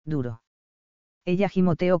 Duro. Ella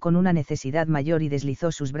gimoteó con una necesidad mayor y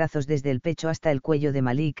deslizó sus brazos desde el pecho hasta el cuello de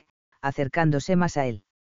Malik, acercándose más a él.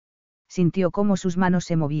 Sintió cómo sus manos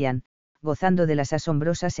se movían, gozando de las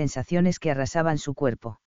asombrosas sensaciones que arrasaban su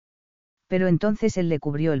cuerpo. Pero entonces él le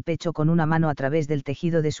cubrió el pecho con una mano a través del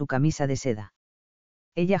tejido de su camisa de seda.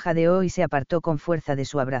 Ella jadeó y se apartó con fuerza de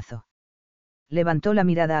su abrazo. Levantó la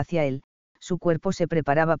mirada hacia él, su cuerpo se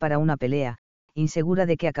preparaba para una pelea, insegura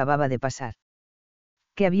de qué acababa de pasar.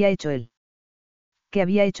 ¿Qué había hecho él? ¿Qué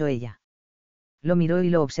había hecho ella? Lo miró y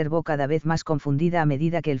lo observó cada vez más confundida a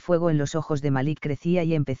medida que el fuego en los ojos de Malik crecía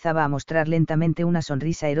y empezaba a mostrar lentamente una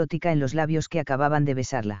sonrisa erótica en los labios que acababan de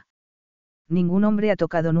besarla. Ningún hombre ha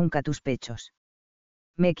tocado nunca tus pechos.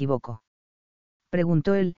 ¿Me equivoco?,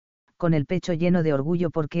 preguntó él, con el pecho lleno de orgullo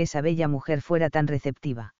porque esa bella mujer fuera tan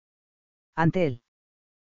receptiva. Ante él.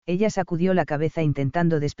 Ella sacudió la cabeza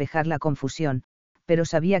intentando despejar la confusión, pero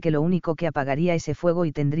sabía que lo único que apagaría ese fuego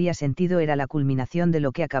y tendría sentido era la culminación de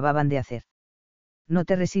lo que acababan de hacer. No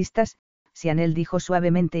te resistas, Sianel dijo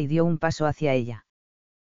suavemente y dio un paso hacia ella.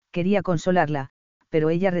 Quería consolarla, pero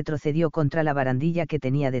ella retrocedió contra la barandilla que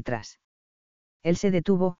tenía detrás. Él se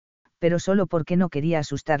detuvo, pero solo porque no quería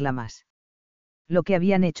asustarla más. Lo que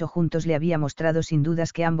habían hecho juntos le había mostrado sin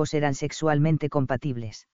dudas que ambos eran sexualmente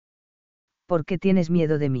compatibles. ¿Por qué tienes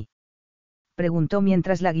miedo de mí?, preguntó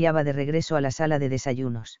mientras la guiaba de regreso a la sala de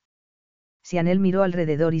desayunos. Sianel miró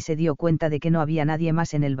alrededor y se dio cuenta de que no había nadie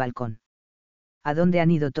más en el balcón. ¿A dónde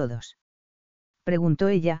han ido todos?, preguntó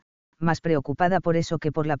ella, más preocupada por eso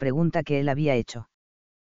que por la pregunta que él había hecho.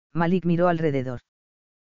 Malik miró alrededor.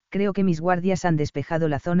 Creo que mis guardias han despejado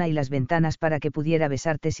la zona y las ventanas para que pudiera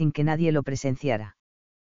besarte sin que nadie lo presenciara.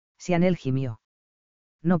 Sianel gimió.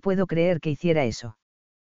 No puedo creer que hiciera eso.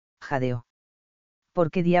 Jadeó.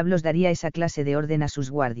 ¿Por qué diablos daría esa clase de orden a sus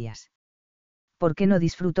guardias? ¿Por qué no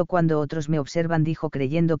disfruto cuando otros me observan?, dijo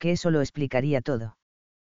creyendo que eso lo explicaría todo.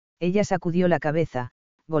 Ella sacudió la cabeza,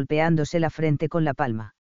 golpeándose la frente con la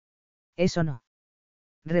palma. Eso no,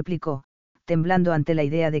 replicó, temblando ante la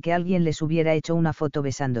idea de que alguien les hubiera hecho una foto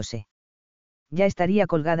besándose. Ya estaría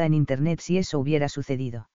colgada en internet si eso hubiera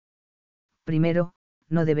sucedido. Primero,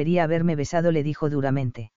 no debería haberme besado, le dijo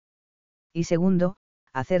duramente. Y segundo,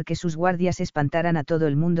 hacer que sus guardias espantaran a todo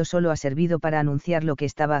el mundo solo ha servido para anunciar lo que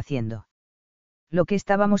estaba haciendo. Lo que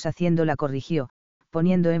estábamos haciendo, la corrigió,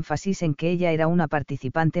 poniendo énfasis en que ella era una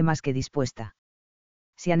participante más que dispuesta.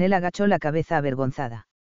 Sianel agachó la cabeza avergonzada.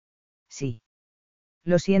 Sí.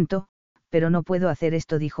 Lo siento, pero no puedo hacer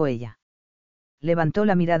esto, dijo ella. Levantó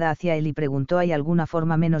la mirada hacia él y preguntó: ¿hay alguna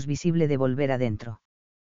forma menos visible de volver adentro?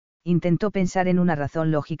 Intentó pensar en una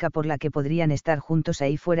razón lógica por la que podrían estar juntos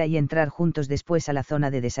ahí fuera y entrar juntos después a la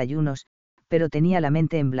zona de desayunos, pero tenía la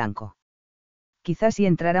mente en blanco. Quizás si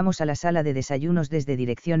entráramos a la sala de desayunos desde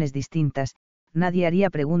direcciones distintas, nadie haría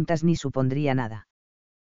preguntas ni supondría nada.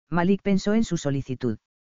 Malik pensó en su solicitud.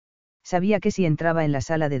 Sabía que si entraba en la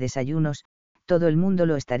sala de desayunos, todo el mundo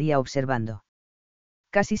lo estaría observando.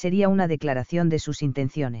 Casi sería una declaración de sus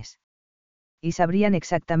intenciones. Y sabrían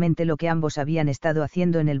exactamente lo que ambos habían estado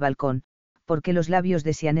haciendo en el balcón, porque los labios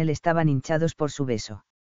de Sianel estaban hinchados por su beso.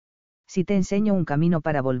 Si te enseño un camino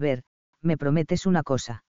para volver, ¿me prometes una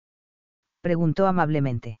cosa?, preguntó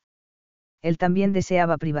amablemente. Él también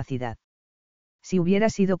deseaba privacidad. Si hubiera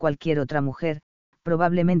sido cualquier otra mujer,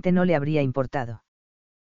 probablemente no le habría importado.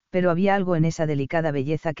 Pero había algo en esa delicada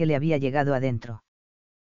belleza que le había llegado adentro.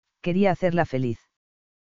 Quería hacerla feliz.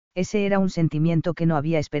 Ese era un sentimiento que no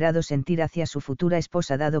había esperado sentir hacia su futura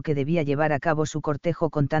esposa dado que debía llevar a cabo su cortejo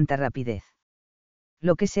con tanta rapidez.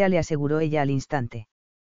 Lo que sea, le aseguró ella al instante.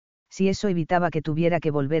 Si eso evitaba que tuviera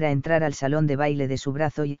que volver a entrar al salón de baile de su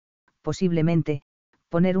brazo y, posiblemente,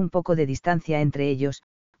 poner un poco de distancia entre ellos,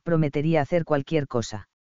 prometería hacer cualquier cosa.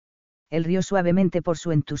 Él rió suavemente por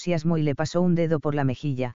su entusiasmo y le pasó un dedo por la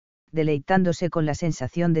mejilla, deleitándose con la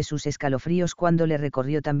sensación de sus escalofríos cuando le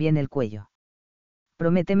recorrió también el cuello.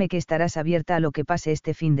 Prométeme que estarás abierta a lo que pase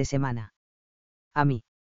este fin de semana. A mí.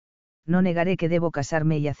 No negaré que debo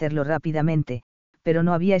casarme y hacerlo rápidamente, pero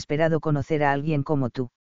no había esperado conocer a alguien como tú.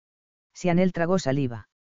 Sianel tragó saliva.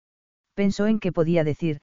 Pensó en qué podía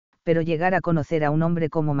decir, pero llegar a conocer a un hombre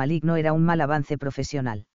como Malik no era un mal avance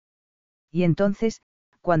profesional. Y entonces,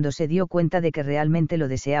 cuando se dio cuenta de que realmente lo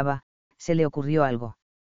deseaba, se le ocurrió algo.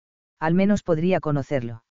 Al menos podría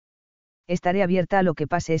conocerlo. Estaré abierta a lo que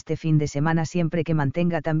pase este fin de semana siempre que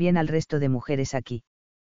mantenga también al resto de mujeres aquí.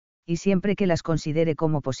 Y siempre que las considere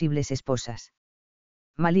como posibles esposas.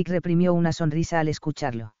 Malik reprimió una sonrisa al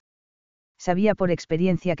escucharlo. Sabía por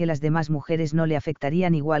experiencia que las demás mujeres no le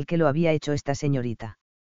afectarían igual que lo había hecho esta señorita.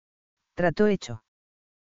 Trató hecho.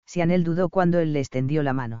 Sianel dudó cuando él le extendió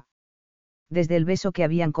la mano. Desde el beso que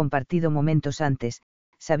habían compartido momentos antes,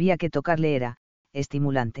 sabía que tocarle era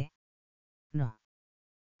estimulante. No.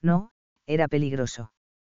 No, era peligroso.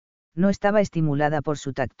 No estaba estimulada por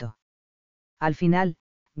su tacto. Al final,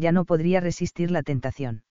 ya no podría resistir la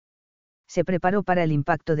tentación. Se preparó para el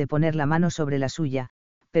impacto de poner la mano sobre la suya,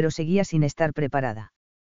 pero seguía sin estar preparada.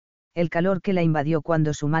 El calor que la invadió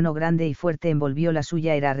cuando su mano grande y fuerte envolvió la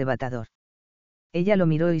suya era arrebatador. Ella lo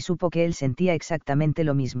miró y supo que él sentía exactamente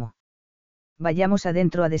lo mismo. Vayamos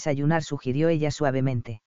adentro a desayunar, sugirió ella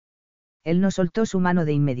suavemente. Él no soltó su mano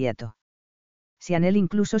de inmediato. Sianel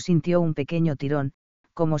incluso sintió un pequeño tirón,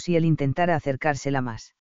 como si él intentara acercársela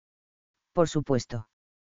más. Por supuesto.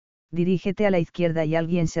 Dirígete a la izquierda y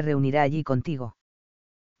alguien se reunirá allí contigo.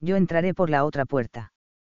 Yo entraré por la otra puerta.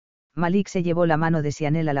 Malik se llevó la mano de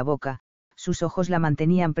Sianel a la boca, sus ojos la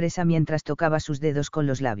mantenían presa mientras tocaba sus dedos con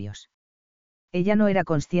los labios. Ella no era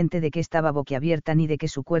consciente de que estaba boquiabierta ni de que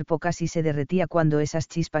su cuerpo casi se derretía cuando esas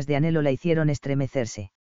chispas de anhelo la hicieron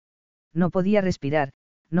estremecerse. No podía respirar,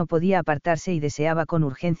 no podía apartarse y deseaba con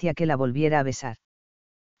urgencia que la volviera a besar.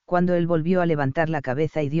 Cuando él volvió a levantar la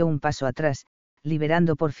cabeza y dio un paso atrás,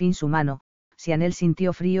 liberando por fin su mano, Sianel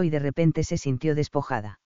sintió frío y de repente se sintió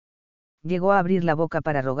despojada. Llegó a abrir la boca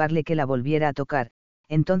para rogarle que la volviera a tocar,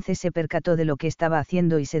 entonces se percató de lo que estaba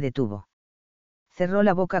haciendo y se detuvo. Cerró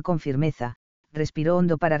la boca con firmeza, respiró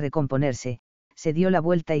hondo para recomponerse, se dio la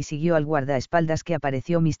vuelta y siguió al guardaespaldas que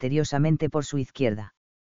apareció misteriosamente por su izquierda.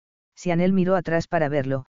 Sianel miró atrás para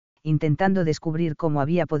verlo, intentando descubrir cómo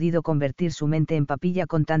había podido convertir su mente en papilla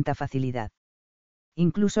con tanta facilidad.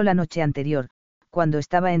 Incluso la noche anterior, cuando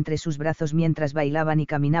estaba entre sus brazos mientras bailaban y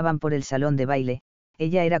caminaban por el salón de baile,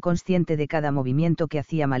 ella era consciente de cada movimiento que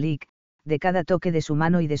hacía Malik, de cada toque de su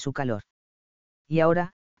mano y de su calor. Y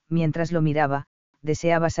ahora, mientras lo miraba,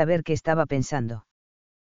 deseaba saber qué estaba pensando.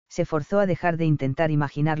 Se forzó a dejar de intentar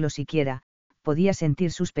imaginarlo siquiera, podía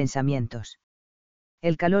sentir sus pensamientos.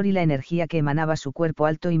 El calor y la energía que emanaba su cuerpo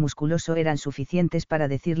alto y musculoso eran suficientes para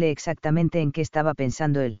decirle exactamente en qué estaba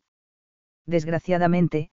pensando él.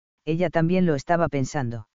 Desgraciadamente, ella también lo estaba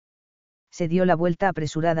pensando. Se dio la vuelta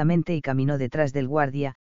apresuradamente y caminó detrás del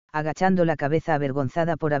guardia, agachando la cabeza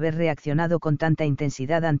avergonzada por haber reaccionado con tanta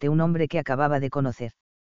intensidad ante un hombre que acababa de conocer.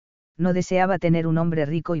 No deseaba tener un hombre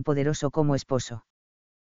rico y poderoso como esposo.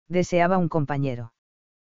 Deseaba un compañero.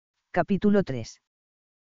 Capítulo 3.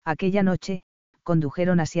 Aquella noche,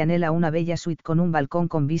 condujeron a Sianel a una bella suite con un balcón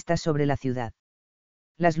con vistas sobre la ciudad.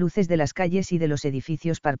 Las luces de las calles y de los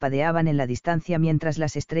edificios parpadeaban en la distancia mientras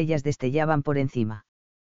las estrellas destellaban por encima.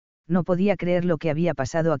 No podía creer lo que había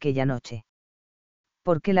pasado aquella noche.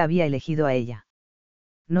 ¿Por qué la había elegido a ella?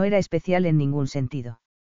 No era especial en ningún sentido.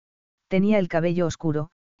 Tenía el cabello oscuro,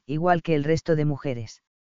 igual que el resto de mujeres.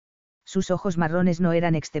 Sus ojos marrones no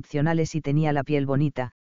eran excepcionales y tenía la piel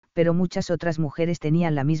bonita, pero muchas otras mujeres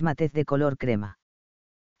tenían la misma tez de color crema.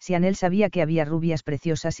 Sianel sabía que había rubias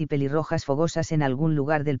preciosas y pelirrojas fogosas en algún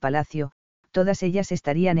lugar del palacio, todas ellas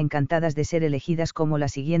estarían encantadas de ser elegidas como la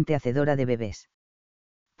siguiente hacedora de bebés.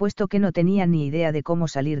 Puesto que no tenía ni idea de cómo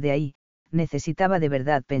salir de ahí, necesitaba de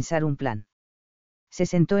verdad pensar un plan. Se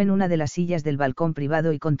sentó en una de las sillas del balcón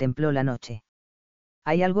privado y contempló la noche.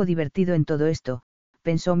 Hay algo divertido en todo esto,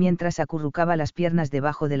 pensó mientras acurrucaba las piernas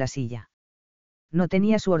debajo de la silla. No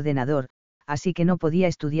tenía su ordenador, así que no podía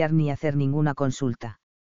estudiar ni hacer ninguna consulta.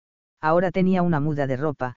 Ahora tenía una muda de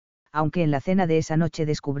ropa, aunque en la cena de esa noche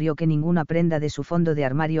descubrió que ninguna prenda de su fondo de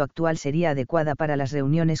armario actual sería adecuada para las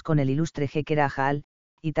reuniones con el ilustre Jeque Rahal,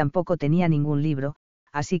 y tampoco tenía ningún libro,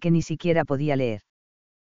 así que ni siquiera podía leer.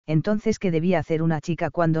 Entonces, ¿qué debía hacer una chica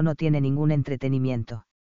cuando no tiene ningún entretenimiento?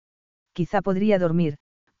 Quizá podría dormir,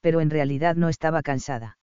 pero en realidad no estaba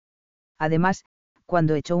cansada. Además,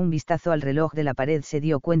 cuando echó un vistazo al reloj de la pared se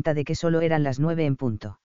dio cuenta de que solo eran las 9 en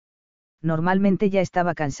punto. Normalmente ya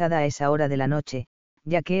estaba cansada a esa hora de la noche,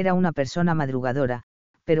 ya que era una persona madrugadora,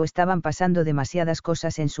 pero estaban pasando demasiadas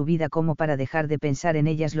cosas en su vida como para dejar de pensar en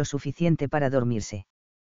ellas lo suficiente para dormirse.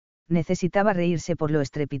 Necesitaba reírse por lo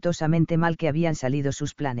estrepitosamente mal que habían salido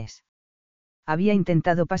sus planes. Había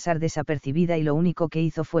intentado pasar desapercibida y lo único que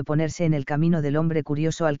hizo fue ponerse en el camino del hombre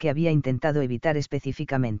curioso al que había intentado evitar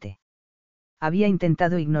específicamente. Había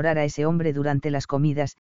intentado ignorar a ese hombre durante las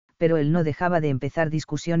comidas, pero él no dejaba de empezar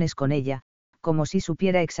discusiones con ella, como si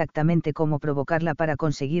supiera exactamente cómo provocarla para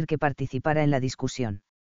conseguir que participara en la discusión.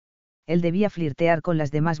 Él debía flirtear con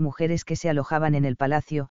las demás mujeres que se alojaban en el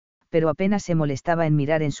palacio, pero apenas se molestaba en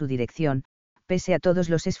mirar en su dirección, pese a todos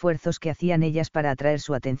los esfuerzos que hacían ellas para atraer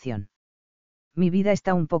su atención. Mi vida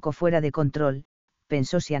está un poco fuera de control,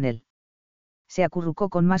 pensó Sianel. Se acurrucó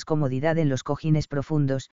con más comodidad en los cojines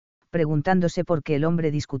profundos, preguntándose por qué el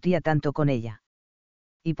hombre discutía tanto con ella.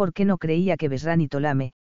 Y por qué no creía que Besrani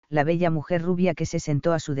Tolame, la bella mujer rubia que se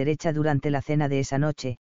sentó a su derecha durante la cena de esa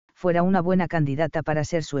noche, fuera una buena candidata para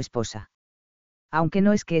ser su esposa. Aunque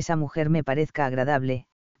no es que esa mujer me parezca agradable,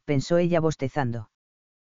 pensó ella bostezando.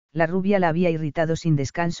 La rubia la había irritado sin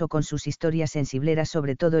descanso con sus historias sensibleras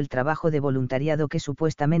sobre todo el trabajo de voluntariado que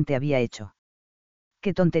supuestamente había hecho.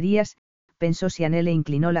 ¡Qué tonterías!, pensó Sianel e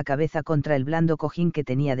inclinó la cabeza contra el blando cojín que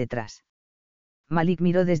tenía detrás. Malik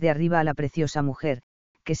miró desde arriba a la preciosa mujer,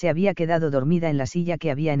 que se había quedado dormida en la silla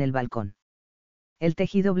que había en el balcón. El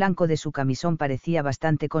tejido blanco de su camisón parecía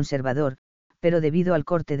bastante conservador, pero debido al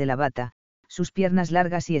corte de la bata, sus piernas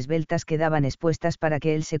largas y esbeltas quedaban expuestas para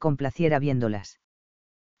que él se complaciera viéndolas.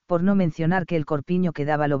 Por no mencionar que el corpiño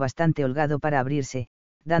quedaba lo bastante holgado para abrirse,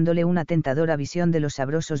 dándole una tentadora visión de los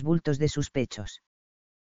sabrosos bultos de sus pechos.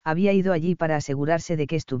 Había ido allí para asegurarse de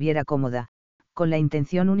que estuviera cómoda, con la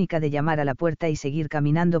intención única de llamar a la puerta y seguir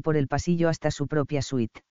caminando por el pasillo hasta su propia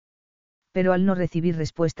suite. Pero al no recibir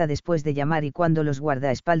respuesta después de llamar y cuando los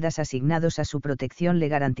guardaespaldas asignados a su protección le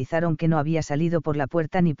garantizaron que no había salido por la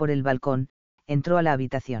puerta ni por el balcón, entró a la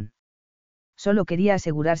habitación. Solo quería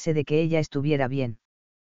asegurarse de que ella estuviera bien.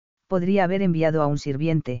 Podría haber enviado a un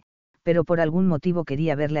sirviente, pero por algún motivo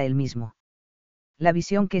quería verla él mismo. La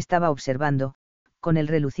visión que estaba observando, con el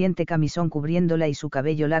reluciente camisón cubriéndola y su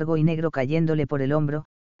cabello largo y negro cayéndole por el hombro,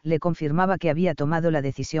 le confirmaba que había tomado la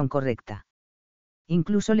decisión correcta.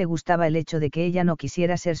 Incluso le gustaba el hecho de que ella no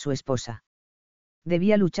quisiera ser su esposa.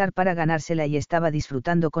 Debía luchar para ganársela y estaba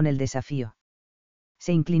disfrutando con el desafío.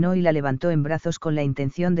 Se inclinó y la levantó en brazos con la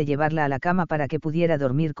intención de llevarla a la cama para que pudiera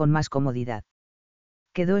dormir con más comodidad.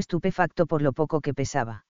 Quedó estupefacto por lo poco que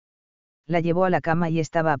pesaba. La llevó a la cama y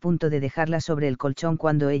estaba a punto de dejarla sobre el colchón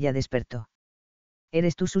cuando ella despertó.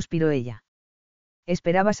 «¿Eres tú?», suspiró ella.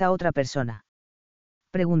 «¿Esperabas a otra persona?»,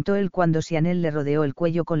 preguntó él cuando Sianel le rodeó el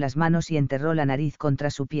cuello con las manos y enterró la nariz contra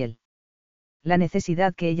su piel. La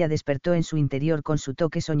necesidad que ella despertó en su interior con su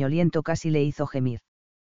toque soñoliento casi le hizo gemir.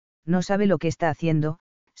 No sabe lo que está haciendo,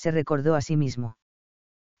 se recordó a sí mismo.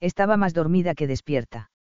 Estaba más dormida que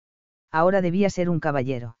despierta. Ahora debía ser un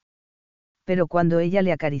caballero. Pero cuando ella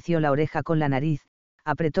le acarició la oreja con la nariz,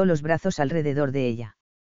 apretó los brazos alrededor de ella.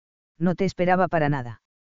 «No te esperaba para nada.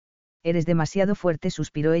 Eres demasiado fuerte»,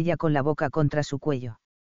 suspiró ella con la boca contra su cuello.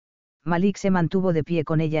 Malik se mantuvo de pie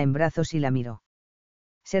con ella en brazos y la miró.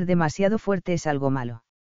 «¿Ser demasiado fuerte es algo malo?»,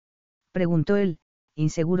 preguntó él,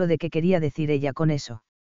 inseguro de qué quería decir ella con eso.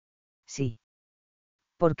 «Sí».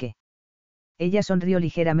 «¿Por qué?». Ella sonrió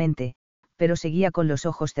ligeramente, pero seguía con los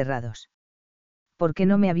ojos cerrados. «¿Por qué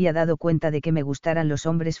no me había dado cuenta de que me gustaran los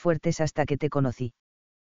hombres fuertes hasta que te conocí?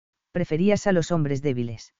 ¿Preferías a los hombres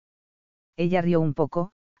débiles?». Ella rió un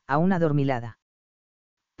poco, aún adormilada.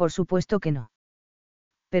 «Por supuesto que no.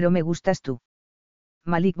 Pero me gustas tú».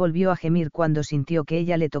 Malik volvió a gemir cuando sintió que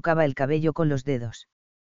ella le tocaba el cabello con los dedos.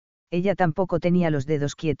 Ella tampoco tenía los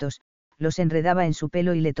dedos quietos, los enredaba en su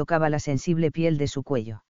pelo y le tocaba la sensible piel de su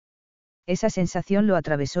cuello. Esa sensación lo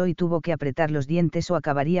atravesó y tuvo que apretar los dientes o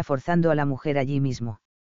acabaría forzando a la mujer allí mismo.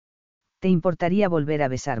 «¿Te importaría volver a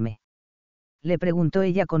besarme?», le preguntó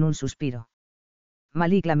ella con un suspiro.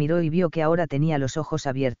 Malik la miró y vio que ahora tenía los ojos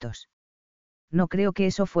abiertos. «No creo que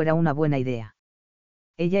eso fuera una buena idea».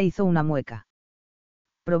 Ella hizo una mueca.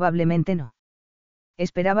 «Probablemente no.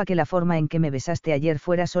 Esperaba que la forma en que me besaste ayer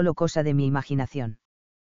fuera solo cosa de mi imaginación».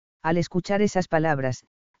 Al escuchar esas palabras,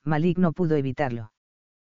 Malik no pudo evitarlo.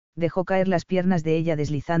 Dejó caer las piernas de ella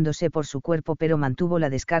deslizándose por su cuerpo, pero mantuvo la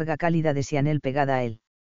descarga cálida de Sianel pegada a él.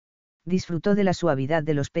 Disfrutó de la suavidad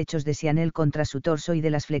de los pechos de Sianel contra su torso y de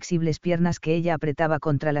las flexibles piernas que ella apretaba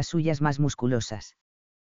contra las suyas más musculosas.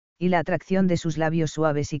 Y la atracción de sus labios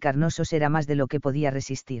suaves y carnosos era más de lo que podía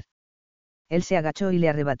resistir. Él se agachó y le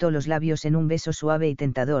arrebató los labios en un beso suave y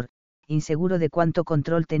tentador, inseguro de cuánto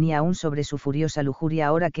control tenía aún sobre su furiosa lujuria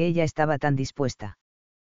ahora que ella estaba tan dispuesta.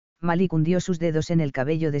 Malik hundió sus dedos en el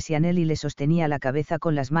cabello de Sianel y le sostenía la cabeza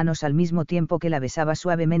con las manos al mismo tiempo que la besaba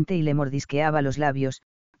suavemente y le mordisqueaba los labios,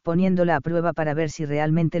 poniéndola a prueba para ver si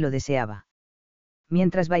realmente lo deseaba.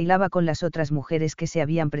 Mientras bailaba con las otras mujeres que se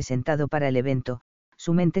habían presentado para el evento,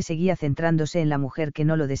 su mente seguía centrándose en la mujer que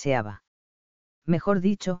no lo deseaba. Mejor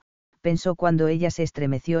dicho, pensó cuando ella se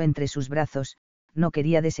estremeció entre sus brazos, no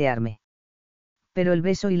quería desearme. Pero el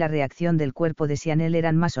beso y la reacción del cuerpo de Sianel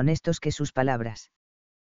eran más honestos que sus palabras.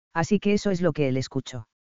 Así que eso es lo que él escuchó.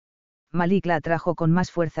 Malik la atrajo con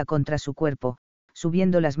más fuerza contra su cuerpo,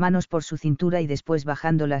 subiendo las manos por su cintura y después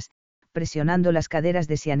bajándolas, presionando las caderas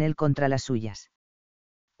de Sianel contra las suyas.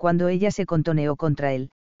 Cuando ella se contoneó contra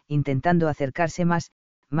él, intentando acercarse más,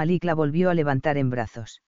 Malik la volvió a levantar en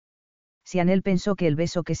brazos. Sianel pensó que el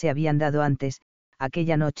beso que se habían dado antes,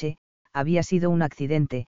 aquella noche, había sido un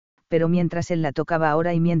accidente, pero mientras él la tocaba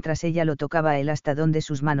ahora y mientras ella lo tocaba a él hasta donde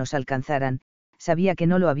sus manos alcanzaran, sabía que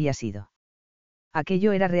no lo había sido.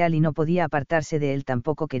 Aquello era real y no podía apartarse de él,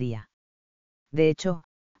 tampoco quería. De hecho,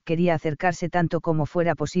 quería acercarse tanto como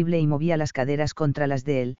fuera posible y movía las caderas contra las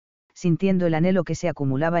de él, sintiendo el anhelo que se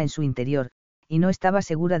acumulaba en su interior, y no estaba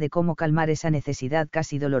segura de cómo calmar esa necesidad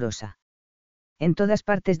casi dolorosa. En todas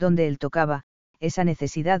partes donde él tocaba, esa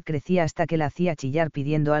necesidad crecía hasta que la hacía chillar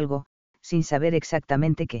pidiendo algo, sin saber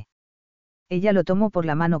exactamente qué. Ella lo tomó por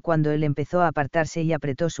la mano cuando él empezó a apartarse y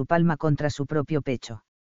apretó su palma contra su propio pecho.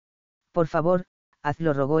 Por favor,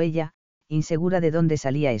 hazlo, rogó ella, insegura de dónde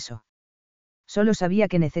salía eso. Solo sabía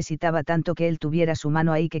que necesitaba tanto que él tuviera su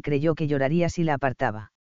mano ahí que creyó que lloraría si la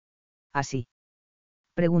apartaba. ¿Así?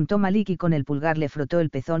 Preguntó Malik y con el pulgar le frotó el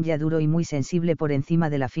pezón ya duro y muy sensible por encima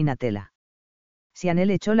de la fina tela.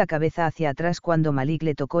 Sianel echó la cabeza hacia atrás cuando Malik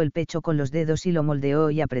le tocó el pecho con los dedos y lo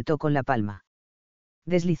moldeó y apretó con la palma.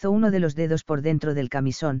 Deslizó uno de los dedos por dentro del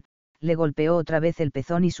camisón, le golpeó otra vez el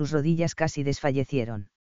pezón y sus rodillas casi desfallecieron.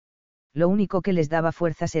 Lo único que les daba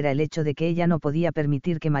fuerzas era el hecho de que ella no podía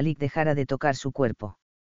permitir que Malik dejara de tocar su cuerpo.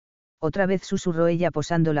 Otra vez susurró ella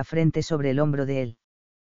posando la frente sobre el hombro de él.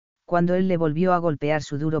 Cuando él le volvió a golpear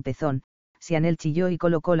su duro pezón, Sianel chilló y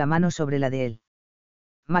colocó la mano sobre la de él.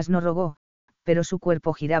 Mas no rogó, pero su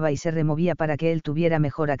cuerpo giraba y se removía para que él tuviera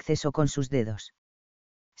mejor acceso con sus dedos.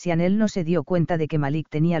 Sianel no se dio cuenta de que Malik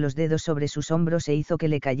tenía los dedos sobre sus hombros e hizo que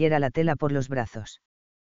le cayera la tela por los brazos.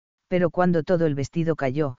 Pero cuando todo el vestido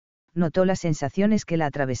cayó, notó las sensaciones que la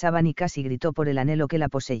atravesaban y casi gritó por el anhelo que la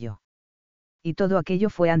poseyó. Y todo aquello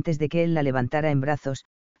fue antes de que él la levantara en brazos,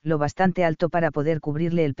 lo bastante alto para poder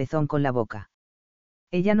cubrirle el pezón con la boca.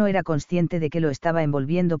 Ella no era consciente de que lo estaba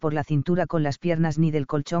envolviendo por la cintura con las piernas ni del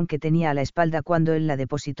colchón que tenía a la espalda cuando él la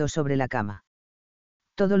depositó sobre la cama.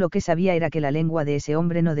 Todo lo que sabía era que la lengua de ese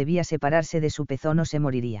hombre no debía separarse de su pezón o se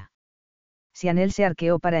moriría. Sianel se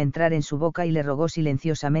arqueó para entrar en su boca y le rogó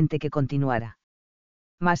silenciosamente que continuara.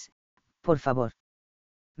 Más, por favor.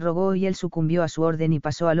 Rogó y él sucumbió a su orden y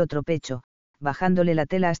pasó al otro pecho, bajándole la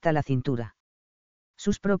tela hasta la cintura.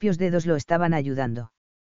 Sus propios dedos lo estaban ayudando.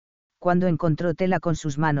 Cuando encontró tela con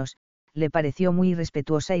sus manos, le pareció muy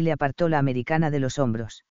irrespetuosa y le apartó la americana de los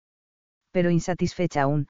hombros. Pero insatisfecha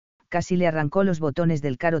aún, casi le arrancó los botones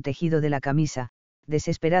del caro tejido de la camisa,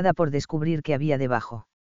 desesperada por descubrir qué había debajo.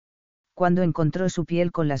 Cuando encontró su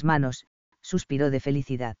piel con las manos, suspiró de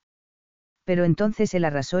felicidad. Pero entonces él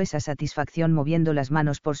arrasó esa satisfacción moviendo las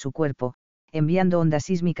manos por su cuerpo, enviando ondas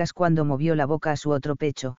sísmicas cuando movió la boca a su otro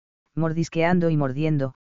pecho, mordisqueando y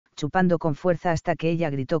mordiendo, chupando con fuerza hasta que ella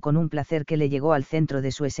gritó con un placer que le llegó al centro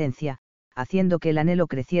de su esencia, haciendo que el anhelo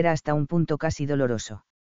creciera hasta un punto casi doloroso.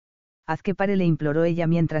 Haz que pare, le imploró ella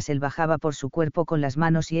mientras él bajaba por su cuerpo con las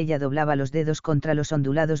manos y ella doblaba los dedos contra los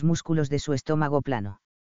ondulados músculos de su estómago plano.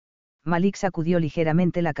 Malik sacudió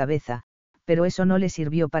ligeramente la cabeza, pero eso no le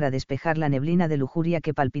sirvió para despejar la neblina de lujuria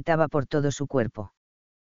que palpitaba por todo su cuerpo.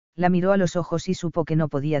 La miró a los ojos y supo que no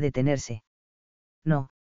podía detenerse. No,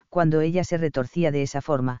 cuando ella se retorcía de esa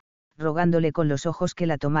forma, rogándole con los ojos que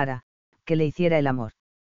la tomara, que le hiciera el amor.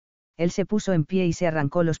 Él se puso en pie y se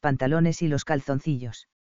arrancó los pantalones y los calzoncillos.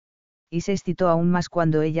 Y se excitó aún más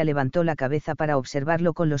cuando ella levantó la cabeza para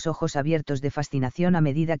observarlo con los ojos abiertos de fascinación a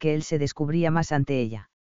medida que él se descubría más ante ella.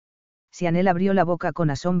 Sianel abrió la boca con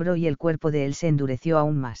asombro y el cuerpo de él se endureció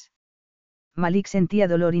aún más. Malik sentía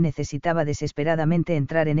dolor y necesitaba desesperadamente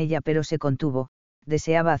entrar en ella, pero se contuvo,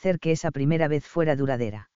 deseaba hacer que esa primera vez fuera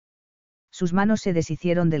duradera. Sus manos se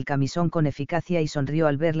deshicieron del camisón con eficacia y sonrió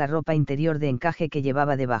al ver la ropa interior de encaje que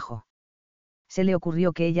llevaba debajo. Se le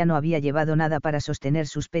ocurrió que ella no había llevado nada para sostener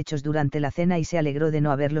sus pechos durante la cena y se alegró de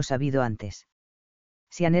no haberlo sabido antes.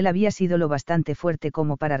 Sianel había sido lo bastante fuerte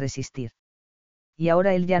como para resistir. Y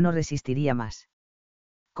ahora él ya no resistiría más.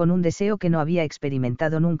 Con un deseo que no había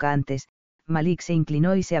experimentado nunca antes, Malik se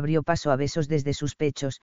inclinó y se abrió paso a besos desde sus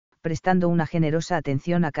pechos, prestando una generosa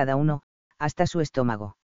atención a cada uno, hasta su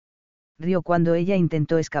estómago. Rió cuando ella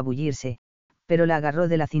intentó escabullirse, pero la agarró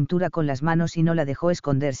de la cintura con las manos y no la dejó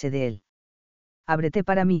esconderse de él. Ábrete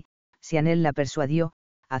para mí, Sianel la persuadió,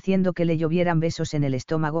 haciendo que le llovieran besos en el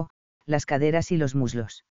estómago, las caderas y los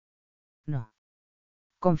muslos. No.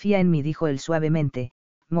 Confía en mí, dijo él suavemente,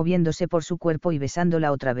 moviéndose por su cuerpo y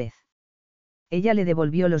besándola otra vez. Ella le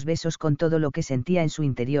devolvió los besos con todo lo que sentía en su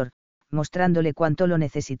interior, mostrándole cuánto lo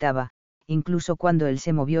necesitaba, incluso cuando él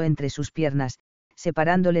se movió entre sus piernas,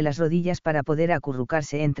 separándole las rodillas para poder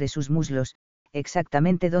acurrucarse entre sus muslos,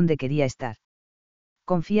 exactamente donde quería estar.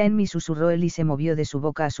 Confía en mí, susurró él y se movió de su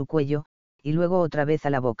boca a su cuello, y luego otra vez a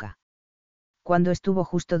la boca. Cuando estuvo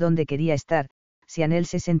justo donde quería estar, Sianel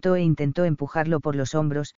se sentó e intentó empujarlo por los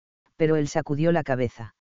hombros, pero él sacudió la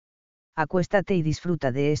cabeza. Acuéstate y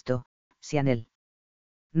disfruta de esto, Sianel.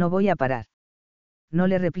 No voy a parar. No,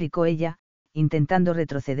 le replicó ella, intentando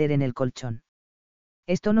retroceder en el colchón.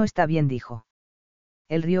 Esto no está bien, dijo.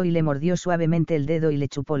 Él rió y le mordió suavemente el dedo y le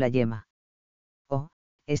chupó la yema. Oh,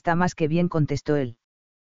 está más que bien, contestó él.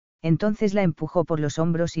 Entonces la empujó por los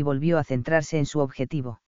hombros y volvió a centrarse en su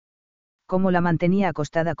objetivo. Como la mantenía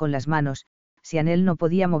acostada con las manos, Sianel no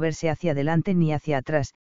podía moverse hacia adelante ni hacia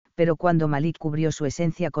atrás, pero cuando Malik cubrió su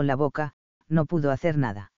esencia con la boca, no pudo hacer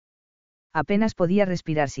nada. Apenas podía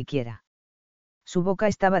respirar siquiera. Su boca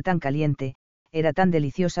estaba tan caliente, era tan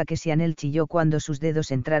deliciosa que Sianel chilló cuando sus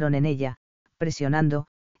dedos entraron en ella, presionando,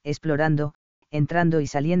 explorando, entrando y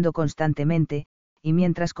saliendo constantemente, y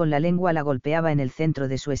mientras con la lengua la golpeaba en el centro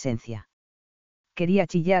de su esencia. Quería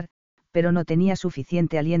chillar, pero no tenía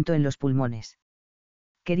suficiente aliento en los pulmones.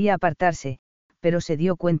 Quería apartarse, pero se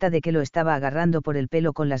dio cuenta de que lo estaba agarrando por el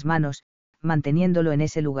pelo con las manos, manteniéndolo en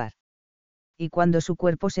ese lugar. Y cuando su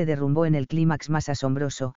cuerpo se derrumbó en el clímax más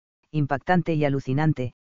asombroso, impactante y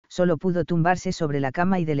alucinante, solo pudo tumbarse sobre la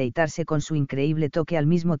cama y deleitarse con su increíble toque al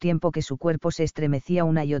mismo tiempo que su cuerpo se estremecía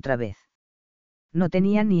una y otra vez. No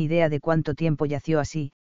tenía ni idea de cuánto tiempo yació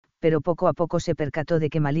así, pero poco a poco se percató de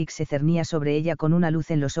que Malik se cernía sobre ella con una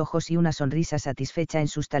luz en los ojos y una sonrisa satisfecha en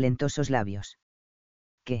sus talentosos labios.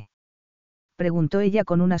 ¿Qué? Preguntó ella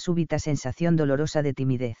con una súbita sensación dolorosa de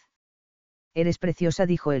timidez. Eres preciosa,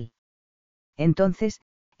 dijo él. Entonces,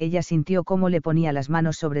 ella sintió cómo le ponía las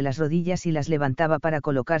manos sobre las rodillas y las levantaba para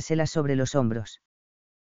colocárselas sobre los hombros.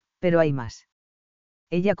 Pero hay más.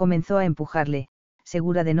 Ella comenzó a empujarle,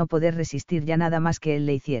 segura de no poder resistir ya nada más que él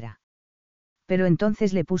le hiciera. Pero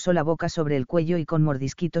entonces le puso la boca sobre el cuello y con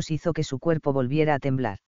mordisquitos hizo que su cuerpo volviera a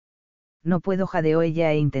temblar. No puedo, jadeó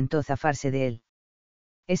ella e intentó zafarse de él.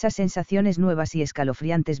 Esas sensaciones nuevas y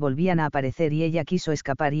escalofriantes volvían a aparecer y ella quiso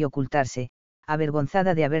escapar y ocultarse,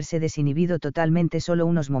 avergonzada de haberse desinhibido totalmente solo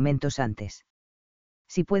unos momentos antes.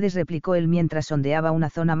 Si puedes, replicó él mientras sondeaba una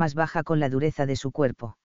zona más baja con la dureza de su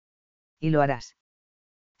cuerpo. Y lo harás.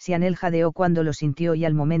 Sianel jadeó cuando lo sintió y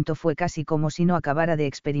al momento fue casi como si no acabara de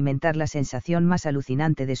experimentar la sensación más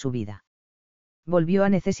alucinante de su vida. Volvió a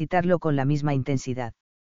necesitarlo con la misma intensidad.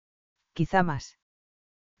 Quizá más.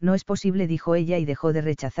 No es posible, dijo ella y dejó de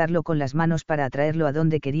rechazarlo con las manos para atraerlo a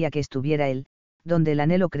donde quería que estuviera él, donde el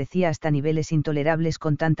anhelo crecía hasta niveles intolerables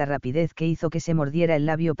con tanta rapidez que hizo que se mordiera el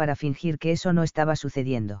labio para fingir que eso no estaba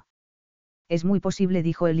sucediendo. Es muy posible,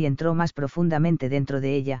 dijo él y entró más profundamente dentro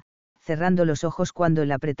de ella, cerrando los ojos cuando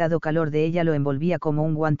el apretado calor de ella lo envolvía como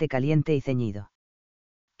un guante caliente y ceñido.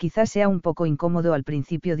 Quizás sea un poco incómodo al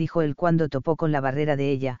principio, dijo él cuando topó con la barrera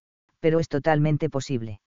de ella, pero es totalmente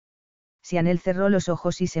posible. Sianel cerró los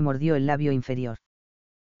ojos y se mordió el labio inferior.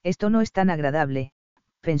 Esto no es tan agradable,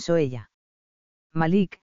 pensó ella.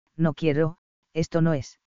 Malik, no quiero, esto no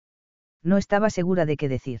es. No estaba segura de qué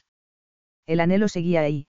decir. El anhelo seguía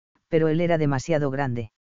ahí, pero él era demasiado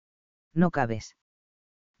grande. No cabes.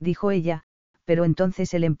 Dijo ella, pero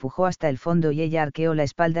entonces él empujó hasta el fondo y ella arqueó la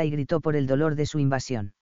espalda y gritó por el dolor de su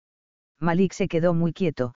invasión. Malik se quedó muy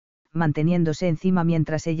quieto, manteniéndose encima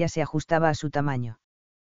mientras ella se ajustaba a su tamaño.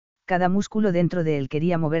 Cada músculo dentro de él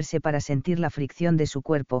quería moverse para sentir la fricción de su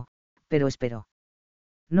cuerpo, pero esperó.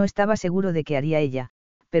 No estaba seguro de qué haría ella,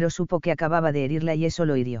 pero supo que acababa de herirla y eso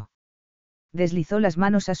lo hirió. Deslizó las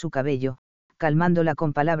manos a su cabello, calmándola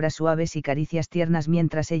con palabras suaves y caricias tiernas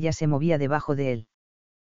mientras ella se movía debajo de él.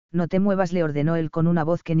 No te muevas, le ordenó él con una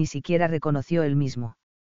voz que ni siquiera reconoció él mismo.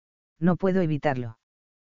 No puedo evitarlo.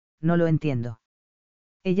 No lo entiendo.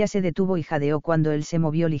 Ella se detuvo y jadeó cuando él se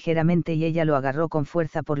movió ligeramente y ella lo agarró con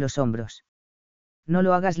fuerza por los hombros. No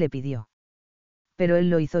lo hagas, le pidió. Pero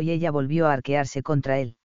él lo hizo y ella volvió a arquearse contra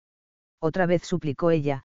él. Otra vez suplicó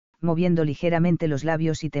ella, moviendo ligeramente los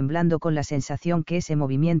labios y temblando con la sensación que ese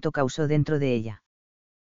movimiento causó dentro de ella.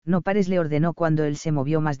 No pares, le ordenó cuando él se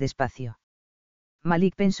movió más despacio.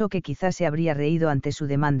 Malik pensó que quizás se habría reído ante su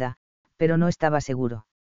demanda, pero no estaba seguro.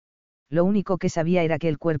 Lo único que sabía era que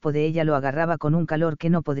el cuerpo de ella lo agarraba con un calor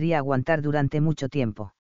que no podría aguantar durante mucho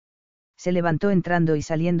tiempo. Se levantó entrando y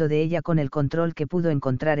saliendo de ella con el control que pudo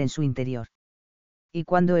encontrar en su interior. Y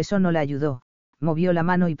cuando eso no la ayudó, movió la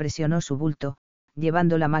mano y presionó su bulto,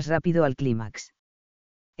 llevándola más rápido al clímax.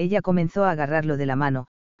 Ella comenzó a agarrarlo de la mano,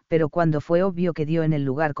 pero cuando fue obvio que dio en el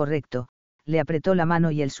lugar correcto, le apretó la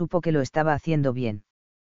mano y él supo que lo estaba haciendo bien.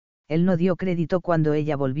 Él no dio crédito cuando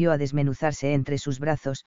ella volvió a desmenuzarse entre sus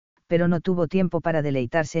brazos, pero no tuvo tiempo para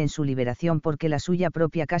deleitarse en su liberación porque la suya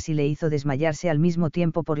propia casi le hizo desmayarse al mismo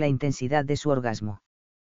tiempo por la intensidad de su orgasmo.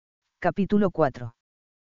 Capítulo 4.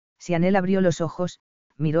 Sianel abrió los ojos,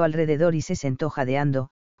 miró alrededor y se sentó jadeando,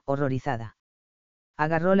 horrorizada.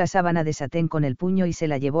 Agarró la sábana de satén con el puño y se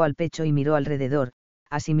la llevó al pecho y miró alrededor,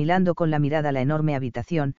 asimilando con la mirada la enorme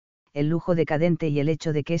habitación, el lujo decadente y el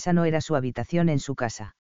hecho de que esa no era su habitación en su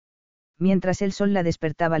casa. Mientras el sol la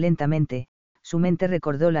despertaba lentamente, su mente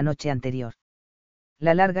recordó la noche anterior.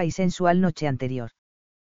 La larga y sensual noche anterior.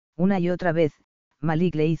 Una y otra vez,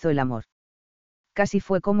 Malik le hizo el amor. Casi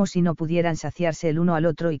fue como si no pudieran saciarse el uno al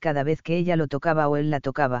otro y cada vez que ella lo tocaba o él la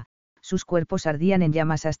tocaba, sus cuerpos ardían en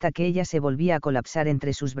llamas hasta que ella se volvía a colapsar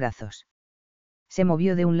entre sus brazos. Se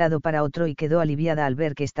movió de un lado para otro y quedó aliviada al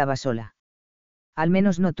ver que estaba sola. Al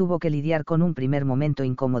menos no tuvo que lidiar con un primer momento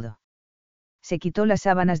incómodo. Se quitó las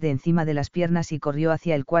sábanas de encima de las piernas y corrió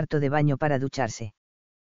hacia el cuarto de baño para ducharse.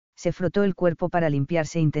 Se frotó el cuerpo para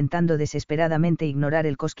limpiarse intentando desesperadamente ignorar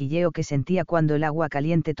el cosquilleo que sentía cuando el agua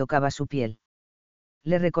caliente tocaba su piel.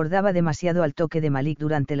 Le recordaba demasiado al toque de Malik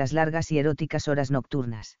durante las largas y eróticas horas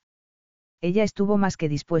nocturnas. Ella estuvo más que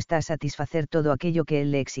dispuesta a satisfacer todo aquello que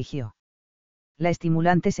él le exigió. La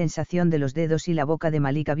estimulante sensación de los dedos y la boca de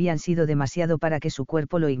Malik habían sido demasiado para que su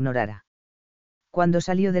cuerpo lo ignorara. Cuando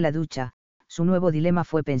salió de la ducha, su nuevo dilema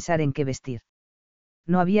fue pensar en qué vestir.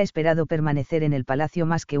 No había esperado permanecer en el palacio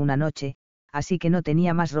más que una noche, así que no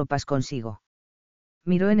tenía más ropas consigo.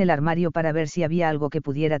 Miró en el armario para ver si había algo que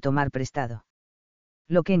pudiera tomar prestado.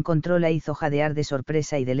 Lo que encontró la hizo jadear de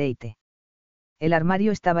sorpresa y deleite. El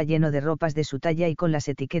armario estaba lleno de ropas de su talla y con las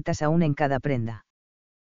etiquetas aún en cada prenda.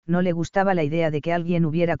 No le gustaba la idea de que alguien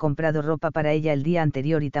hubiera comprado ropa para ella el día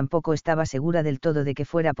anterior y tampoco estaba segura del todo de que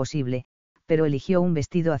fuera posible, pero eligió un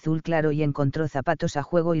vestido azul claro y encontró zapatos a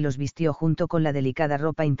juego y los vistió junto con la delicada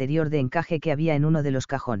ropa interior de encaje que había en uno de los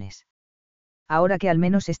cajones. Ahora que al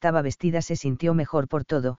menos estaba vestida se sintió mejor por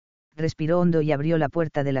todo, respiró hondo y abrió la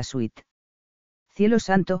puerta de la suite. Cielo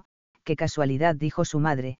santo, qué casualidad, dijo su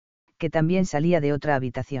madre, que también salía de otra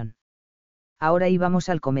habitación. Ahora íbamos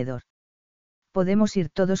al comedor. Podemos ir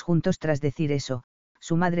todos juntos. Tras decir eso,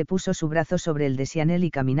 su madre puso su brazo sobre el de Sianel y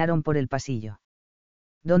caminaron por el pasillo.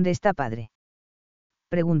 ¿Dónde está padre?,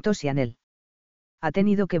 preguntó Sianel. Ha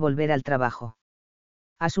tenido que volver al trabajo.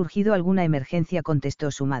 ¿Ha surgido alguna emergencia?, contestó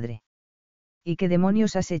su madre. ¿Y qué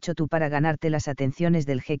demonios has hecho tú para ganarte las atenciones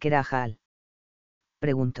del jeque Rahal?,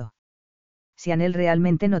 preguntó. Sianel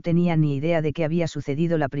realmente no tenía ni idea de qué había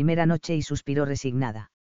sucedido la primera noche y suspiró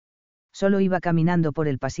resignada. Solo iba caminando por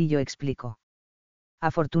el pasillo, explicó.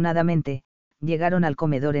 Afortunadamente, llegaron al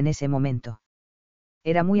comedor en ese momento.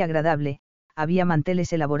 Era muy agradable, había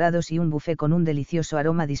manteles elaborados y un buffet con un delicioso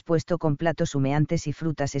aroma dispuesto con platos humeantes y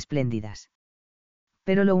frutas espléndidas.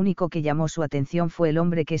 Pero lo único que llamó su atención fue el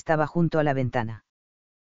hombre que estaba junto a la ventana.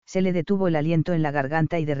 Se le detuvo el aliento en la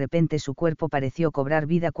garganta y de repente su cuerpo pareció cobrar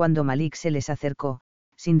vida cuando Malik se les acercó,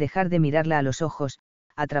 sin dejar de mirarla a los ojos,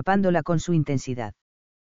 atrapándola con su intensidad.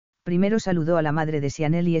 Primero saludó a la madre de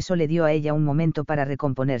Sianel y eso le dio a ella un momento para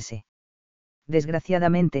recomponerse.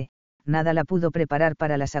 Desgraciadamente, nada la pudo preparar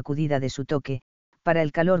para la sacudida de su toque, para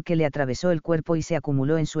el calor que le atravesó el cuerpo y se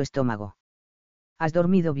acumuló en su estómago. ¿Has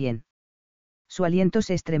dormido bien? Su aliento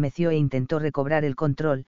se estremeció e intentó recobrar el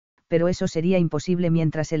control, pero eso sería imposible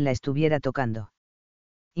mientras él la estuviera tocando.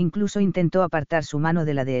 Incluso intentó apartar su mano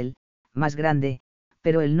de la de él, más grande,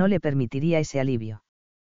 pero él no le permitiría ese alivio.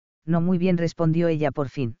 No muy bien, respondió ella por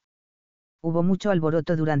fin. Hubo mucho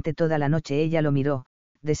alboroto durante toda la noche. Ella lo miró,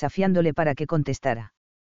 desafiándole para que contestara.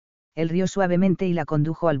 Él rió suavemente y la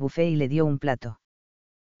condujo al buffet y le dio un plato.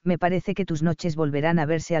 Me parece que tus noches volverán a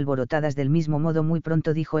verse alborotadas del mismo modo muy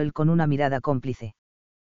pronto, dijo él con una mirada cómplice.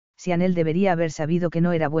 Sianel debería haber sabido que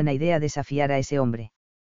no era buena idea desafiar a ese hombre.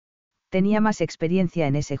 Tenía más experiencia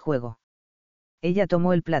en ese juego. Ella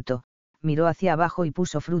tomó el plato, miró hacia abajo y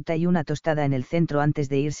puso fruta y una tostada en el centro antes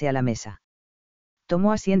de irse a la mesa.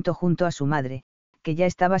 Tomó asiento junto a su madre, que ya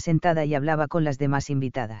estaba sentada y hablaba con las demás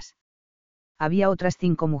invitadas. Había otras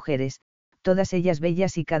 5 mujeres, todas ellas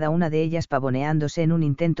bellas y cada una de ellas pavoneándose en un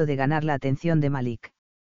intento de ganar la atención de Malik.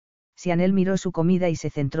 Sianel miró su comida y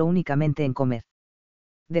se centró únicamente en comer.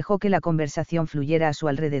 Dejó que la conversación fluyera a su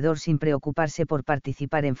alrededor sin preocuparse por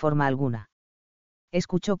participar en forma alguna.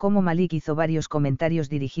 Escuchó cómo Malik hizo varios comentarios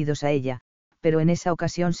dirigidos a ella, pero en esa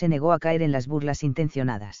ocasión se negó a caer en las burlas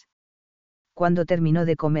intencionadas. Cuando terminó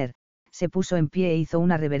de comer, se puso en pie e hizo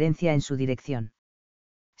una reverencia en su dirección.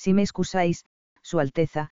 Si me excusáis, Su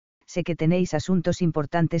Alteza, sé que tenéis asuntos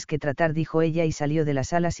importantes que tratar, dijo ella y salió de la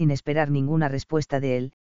sala sin esperar ninguna respuesta de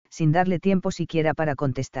él, sin darle tiempo siquiera para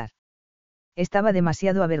contestar. Estaba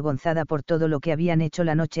demasiado avergonzada por todo lo que habían hecho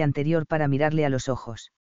la noche anterior para mirarle a los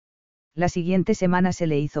ojos. La siguiente semana se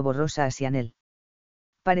le hizo borrosa a Sianel.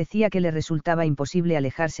 Parecía que le resultaba imposible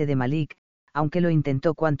alejarse de Malik, aunque lo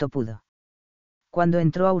intentó cuanto pudo. Cuando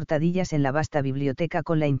entró a hurtadillas en la vasta biblioteca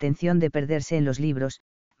con la intención de perderse en los libros,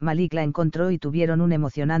 Malik la encontró y tuvieron un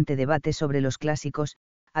emocionante debate sobre los clásicos,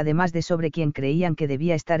 además de sobre quién creían que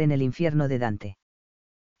debía estar en el infierno de Dante.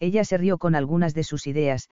 Ella se rió con algunas de sus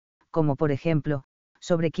ideas, como por ejemplo,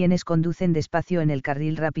 sobre quienes conducen despacio en el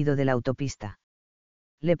carril rápido de la autopista.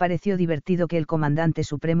 Le pareció divertido que el comandante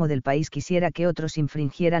supremo del país quisiera que otros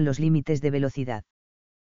infringieran los límites de velocidad.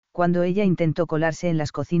 Cuando ella intentó colarse en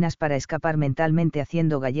las cocinas para escapar mentalmente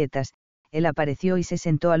haciendo galletas, él apareció y se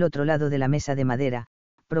sentó al otro lado de la mesa de madera,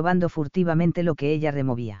 probando furtivamente lo que ella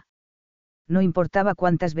removía. No importaba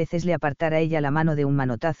cuántas veces le apartara ella la mano de un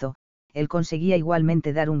manotazo, él conseguía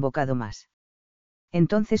igualmente dar un bocado más.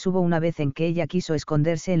 Entonces hubo una vez en que ella quiso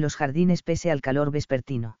esconderse en los jardines pese al calor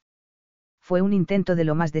vespertino. Fue un intento de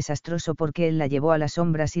lo más desastroso porque él la llevó a las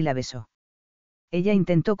sombras y la besó. Ella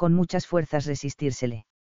intentó con muchas fuerzas resistírsele.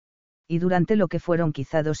 Y durante lo que fueron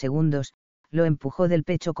quizá 2 segundos, lo empujó del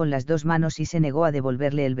pecho con las 2 manos y se negó a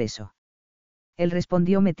devolverle el beso. Él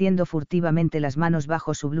respondió metiendo furtivamente las manos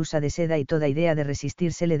bajo su blusa de seda y toda idea de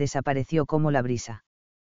resistirse le desapareció como la brisa.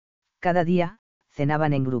 Cada día,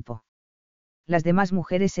 cenaban en grupo. Las demás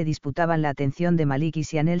mujeres se disputaban la atención de Malik y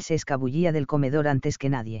Sianel se escabullía del comedor antes que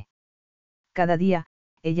nadie. Cada día,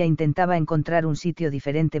 ella intentaba encontrar un sitio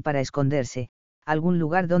diferente para esconderse, algún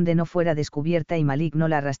lugar donde no fuera descubierta y Malik no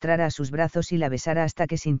la arrastrara a sus brazos y la besara hasta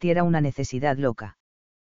que sintiera una necesidad loca.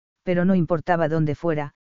 Pero no importaba dónde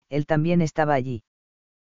fuera, él también estaba allí.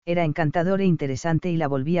 Era encantador e interesante y la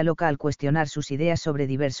volvía loca al cuestionar sus ideas sobre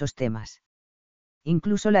diversos temas.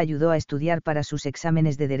 Incluso la ayudó a estudiar para sus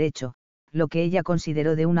exámenes de derecho, lo que ella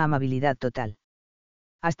consideró de una amabilidad total.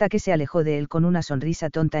 Hasta que se alejó de él con una sonrisa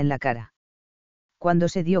tonta en la cara. Cuando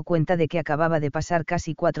se dio cuenta de que acababa de pasar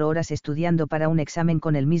casi 4 horas estudiando para un examen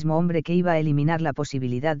con el mismo hombre que iba a eliminar la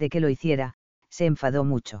posibilidad de que lo hiciera, se enfadó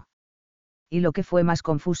mucho. Y lo que fue más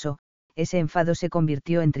confuso, ese enfado se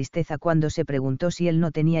convirtió en tristeza cuando se preguntó si él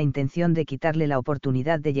no tenía intención de quitarle la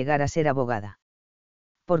oportunidad de llegar a ser abogada.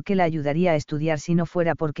 ¿Por qué la ayudaría a estudiar si no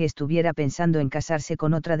fuera porque estuviera pensando en casarse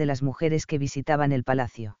con otra de las mujeres que visitaban el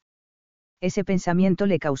palacio? Ese pensamiento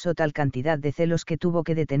le causó tal cantidad de celos que tuvo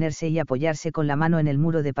que detenerse y apoyarse con la mano en el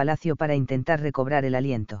muro de palacio para intentar recobrar el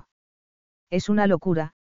aliento. Es una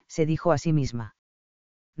locura, se dijo a sí misma.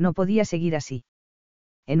 No podía seguir así.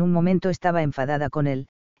 En un momento estaba enfadada con él,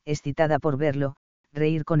 excitada por verlo,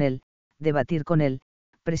 reír con él, debatir con él,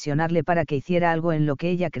 presionarle para que hiciera algo en lo que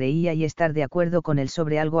ella creía y estar de acuerdo con él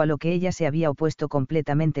sobre algo a lo que ella se había opuesto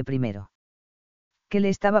completamente primero. ¿Qué le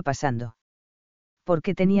estaba pasando? ¿Por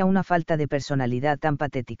qué tenía una falta de personalidad tan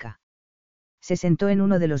patética? Se sentó en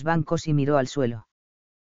uno de los bancos y miró al suelo.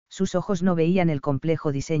 Sus ojos no veían el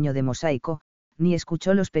complejo diseño de mosaico, ni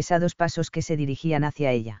escuchó los pesados pasos que se dirigían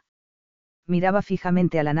hacia ella. Miraba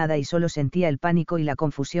fijamente a la nada y solo sentía el pánico y la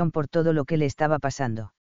confusión por todo lo que le estaba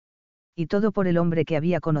pasando. Y todo por el hombre que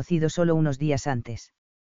había conocido solo unos días antes.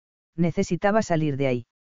 Necesitaba salir de ahí.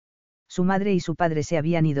 Su madre y su padre se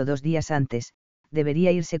habían ido 2 días antes,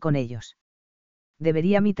 debería irse con ellos.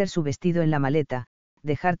 Debería meter su vestido en la maleta,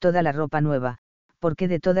 dejar toda la ropa nueva, porque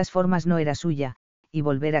de todas formas no era suya, y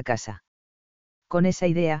volver a casa. Con esa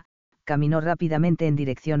idea, caminó rápidamente en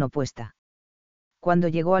dirección opuesta. Cuando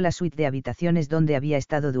llegó a la suite de habitaciones donde había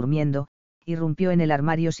estado durmiendo, irrumpió en el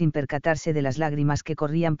armario sin percatarse de las lágrimas que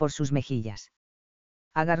corrían por sus mejillas.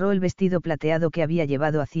 Agarró el vestido plateado que había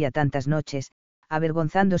llevado hacía tantas noches,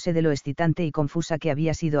 avergonzándose de lo excitante y confusa que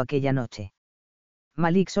había sido aquella noche.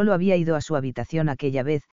 Malik solo había ido a su habitación aquella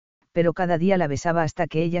vez, pero cada día la besaba hasta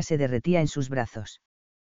que ella se derretía en sus brazos.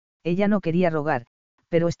 Ella no quería rogar,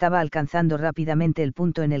 pero estaba alcanzando rápidamente el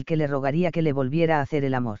punto en el que le rogaría que le volviera a hacer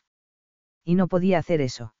el amor. Y no podía hacer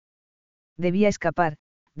eso. Debía escapar,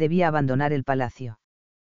 debía abandonar el palacio.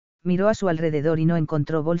 Miró a su alrededor y no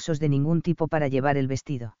encontró bolsos de ningún tipo para llevar el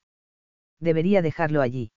vestido. Debería dejarlo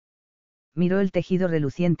allí. Miró el tejido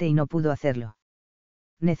reluciente y no pudo hacerlo.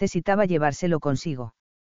 Necesitaba llevárselo consigo.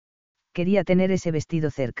 Quería tener ese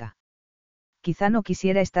vestido cerca. Quizá no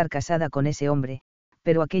quisiera estar casada con ese hombre,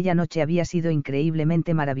 pero aquella noche había sido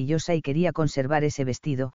increíblemente maravillosa y quería conservar ese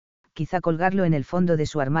vestido, quizá colgarlo en el fondo de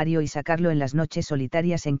su armario y sacarlo en las noches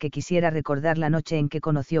solitarias en que quisiera recordar la noche en que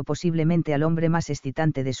conoció posiblemente al hombre más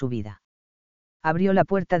excitante de su vida. Abrió la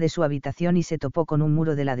puerta de su habitación y se topó con un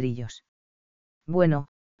muro de ladrillos. Bueno,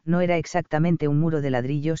 no era exactamente un muro de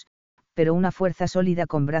ladrillos, pero una fuerza sólida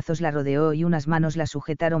con brazos la rodeó y unas manos la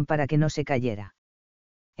sujetaron para que no se cayera.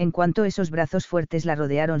 En cuanto esos brazos fuertes la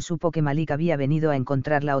rodearon, supo que Malik había venido a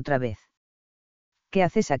encontrarla otra vez. ¿Qué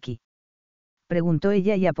haces aquí?, preguntó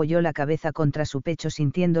ella y apoyó la cabeza contra su pecho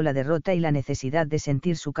sintiendo la derrota y la necesidad de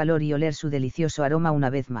sentir su calor y oler su delicioso aroma una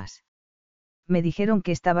vez más. Me dijeron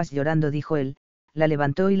que estabas llorando, dijo él, la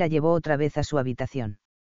levantó y la llevó otra vez a su habitación.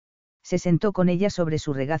 Se sentó con ella sobre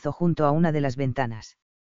su regazo junto a una de las ventanas.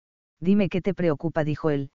 Dime qué te preocupa, dijo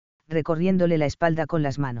él, recorriéndole la espalda con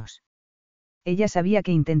las manos. Ella sabía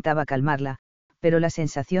que intentaba calmarla, pero la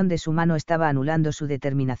sensación de su mano estaba anulando su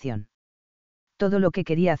determinación. Todo lo que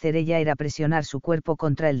quería hacer ella era presionar su cuerpo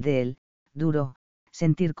contra el de él, duro,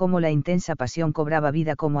 sentir cómo la intensa pasión cobraba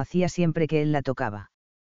vida como hacía siempre que él la tocaba.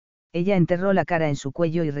 Ella enterró la cara en su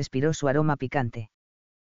cuello y respiró su aroma picante.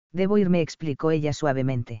 Debo irme, explicó ella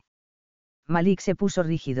suavemente. Malik se puso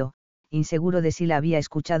rígido, inseguro de si la había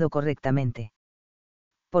escuchado correctamente.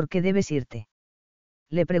 ¿Por qué debes irte?,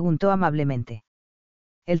 le preguntó amablemente.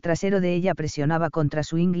 El trasero de ella presionaba contra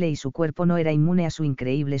su ingle y su cuerpo no era inmune a su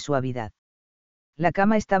increíble suavidad. La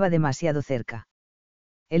cama estaba demasiado cerca.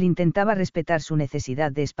 Él intentaba respetar su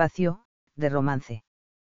necesidad de espacio, de romance.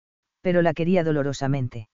 Pero la quería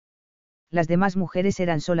dolorosamente. Las demás mujeres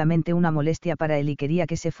eran solamente una molestia para él y quería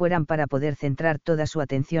que se fueran para poder centrar toda su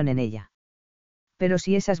atención en ella. Pero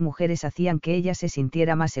si esas mujeres hacían que ella se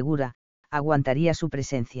sintiera más segura, aguantaría su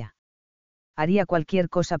presencia. Haría cualquier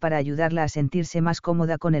cosa para ayudarla a sentirse más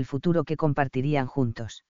cómoda con el futuro que compartirían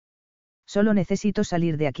juntos. Solo necesito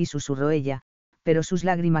salir de aquí, susurró ella, pero sus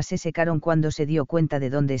lágrimas se secaron cuando se dio cuenta de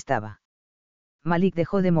dónde estaba. Malik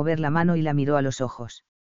dejó de mover la mano y la miró a los ojos.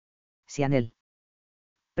 ¿Sianel?,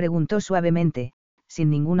 preguntó suavemente, sin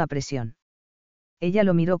ninguna presión. Ella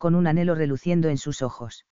lo miró con un anhelo reluciendo en sus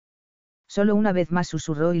ojos. Solo una vez más,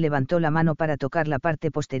 susurró y levantó la mano para tocar la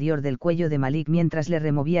parte posterior del cuello de Malik mientras le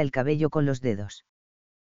removía el cabello con los dedos.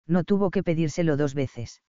 No tuvo que pedírselo 2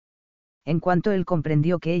 veces. En cuanto él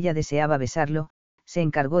comprendió que ella deseaba besarlo, se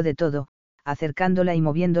encargó de todo, acercándola y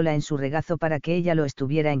moviéndola en su regazo para que ella lo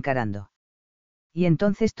estuviera encarando. Y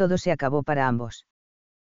entonces todo se acabó para ambos.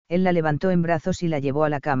 Él la levantó en brazos y la llevó a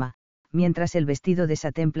la cama, mientras el vestido de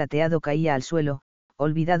satén plateado caía al suelo,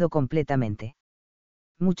 olvidado completamente.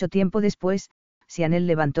 Mucho tiempo después, Sianel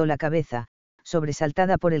levantó la cabeza,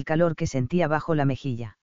 sobresaltada por el calor que sentía bajo la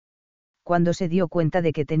mejilla. Cuando se dio cuenta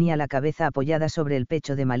de que tenía la cabeza apoyada sobre el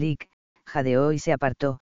pecho de Malik, jadeó y se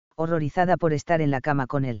apartó, horrorizada por estar en la cama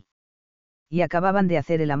con él. Y acababan de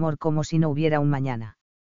hacer el amor como si no hubiera un mañana.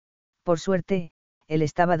 Por suerte, él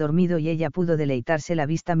estaba dormido y ella pudo deleitarse la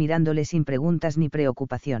vista mirándole sin preguntas ni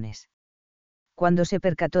preocupaciones. Cuando se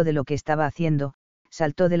percató de lo que estaba haciendo,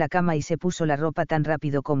 saltó de la cama y se puso la ropa tan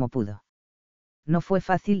rápido como pudo. No fue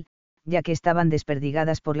fácil, ya que estaban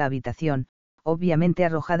desperdigadas por la habitación, obviamente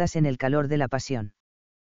arrojadas en el calor de la pasión.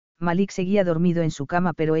 Malik seguía dormido en su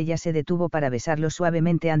cama, pero ella se detuvo para besarlo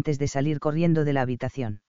suavemente antes de salir corriendo de la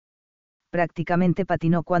habitación. Prácticamente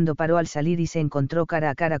patinó cuando paró al salir y se encontró cara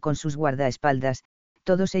a cara con sus guardaespaldas,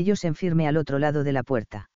 todos ellos en firme al otro lado de la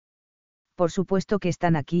puerta. Por supuesto que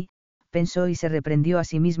están aquí, pensó y se reprendió a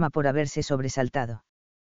sí misma por haberse sobresaltado.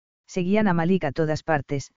 Seguían a Malik a todas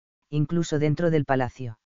partes, incluso dentro del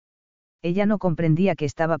palacio. Ella no comprendía qué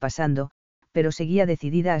estaba pasando, pero seguía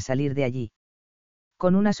decidida a salir de allí.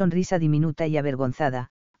 Con una sonrisa diminuta y avergonzada,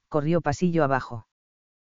 corrió pasillo abajo.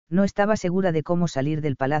 No estaba segura de cómo salir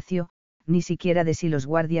del palacio, ni siquiera de si los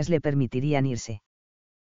guardias le permitirían irse.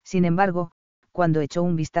 Sin embargo, cuando echó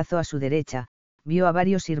un vistazo a su derecha, vio a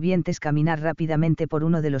varios sirvientes caminar rápidamente por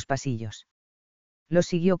uno de los pasillos. Los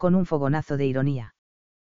siguió con un fogonazo de ironía.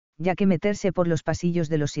 Ya que meterse por los pasillos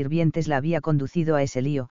de los sirvientes la había conducido a ese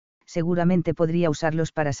lío, seguramente podría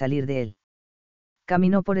usarlos para salir de él.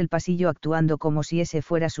 Caminó por el pasillo actuando como si ese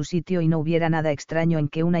fuera su sitio y no hubiera nada extraño en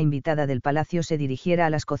que una invitada del palacio se dirigiera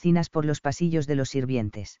a las cocinas por los pasillos de los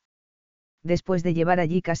sirvientes. Después de llevar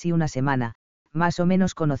allí casi una semana, más o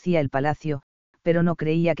menos conocía el palacio, pero no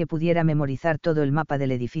creía que pudiera memorizar todo el mapa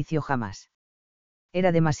del edificio jamás.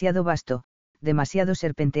 Era demasiado vasto, demasiado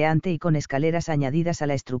serpenteante y con escaleras añadidas a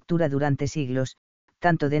la estructura durante siglos,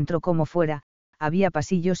 tanto dentro como fuera, había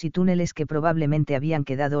pasillos y túneles que probablemente habían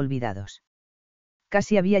quedado olvidados.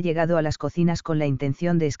 Casi había llegado a las cocinas con la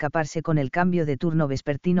intención de escaparse con el cambio de turno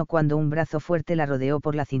vespertino cuando un brazo fuerte la rodeó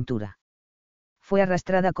por la cintura. Fue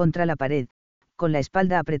arrastrada contra la pared, con la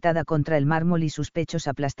espalda apretada contra el mármol y sus pechos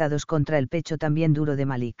aplastados contra el pecho también duro de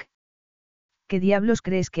Malik. ¿Qué diablos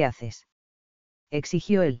crees que haces?,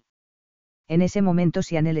 exigió él. En ese momento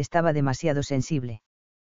Sianel estaba demasiado sensible.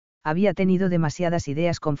 Había tenido demasiadas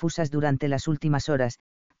ideas confusas durante las últimas horas,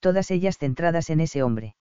 todas ellas centradas en ese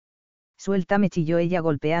hombre. Suéltame, chilló ella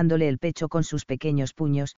golpeándole el pecho con sus pequeños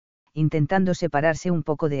puños, intentando separarse un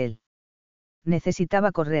poco de él.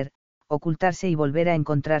 Necesitaba correr, ocultarse y volver a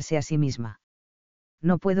encontrarse a sí misma.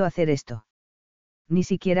 No puedo hacer esto. Ni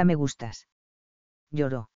siquiera me gustas.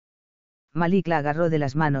 Lloró. Malik la agarró de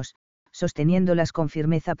las manos, sosteniéndolas con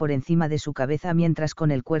firmeza por encima de su cabeza mientras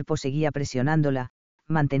con el cuerpo seguía presionándola,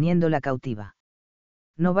 manteniéndola cautiva.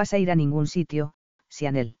 No vas a ir a ningún sitio,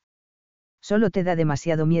 Sianel. Solo te da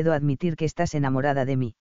demasiado miedo admitir que estás enamorada de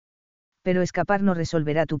mí. Pero escapar no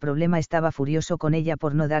resolverá tu problema. Estaba furioso con ella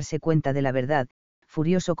por no darse cuenta de la verdad,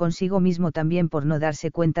 furioso consigo mismo también por no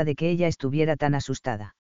darse cuenta de que ella estuviera tan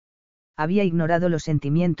asustada. Había ignorado los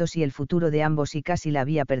sentimientos y el futuro de ambos y casi la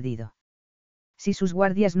había perdido. Si sus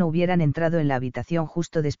guardias no hubieran entrado en la habitación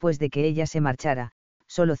justo después de que ella se marchara,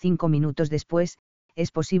 solo 5 minutos después, es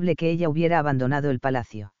posible que ella hubiera abandonado el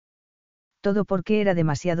palacio. Todo porque era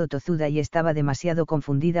demasiado tozuda y estaba demasiado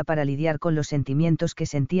confundida para lidiar con los sentimientos que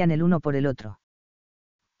sentían el uno por el otro.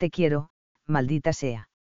 Te quiero, maldita sea.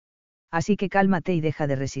 Así que cálmate y deja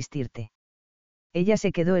de resistirte. Ella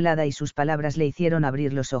se quedó helada y sus palabras le hicieron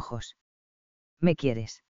abrir los ojos. ¿Me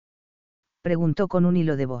quieres?, preguntó con un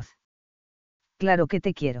hilo de voz. Claro que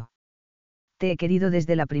te quiero. Te he querido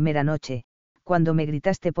desde la primera noche, cuando me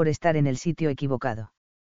gritaste por estar en el sitio equivocado.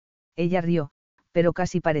 Ella rió, pero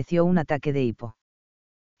casi pareció un ataque de hipo.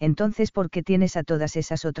 Entonces, ¿por qué tienes a todas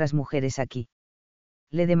esas otras mujeres aquí?,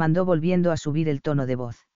 le demandó volviendo a subir el tono de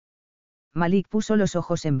voz. Malik puso los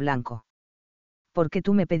ojos en blanco. ¿Por qué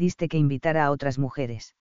tú me pediste que invitara a otras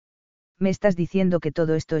mujeres? ¿Me estás diciendo que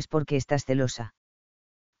todo esto es porque estás celosa?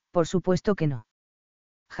 Por supuesto que no.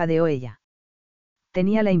 Jadeó ella.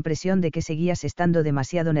 Tenía la impresión de que seguías estando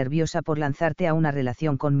demasiado nerviosa por lanzarte a una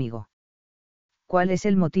relación conmigo. ¿Cuál es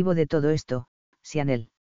el motivo de todo esto, Sianel?,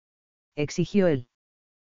 exigió él.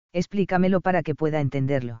 Explícamelo para que pueda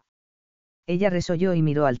entenderlo. Ella resolló y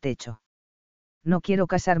miró al techo. No quiero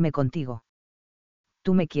casarme contigo.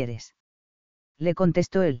 ¿Tú me quieres?, le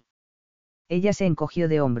contestó él. Ella se encogió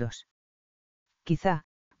de hombros. Quizá,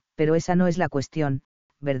 pero esa no es la cuestión,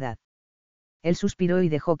 ¿verdad? Él suspiró y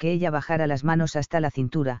dejó que ella bajara las manos hasta la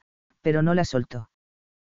cintura, pero no la soltó.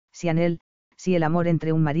 Sianel, si el amor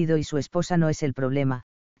entre un marido y su esposa no es el problema,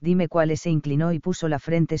 dime cuál es. Se inclinó y puso la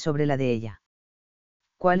frente sobre la de ella.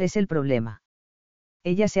 ¿Cuál es el problema?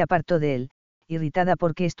 Ella se apartó de él, irritada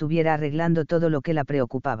porque estuviera arreglando todo lo que la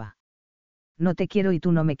preocupaba. No te quiero y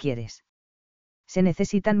tú no me quieres. Se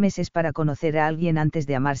necesitan meses para conocer a alguien antes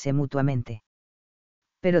de amarse mutuamente.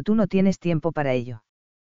 Pero tú no tienes tiempo para ello.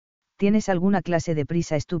 Tienes alguna clase de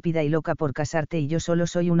prisa estúpida y loca por casarte y yo solo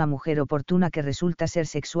soy una mujer oportuna que resulta ser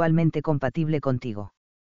sexualmente compatible contigo.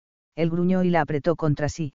 Él gruñó y la apretó contra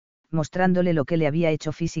sí, mostrándole lo que le había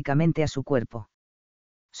hecho físicamente a su cuerpo.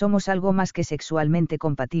 Somos algo más que sexualmente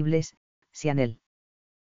compatibles, Sianel.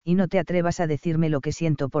 Y no te atrevas a decirme lo que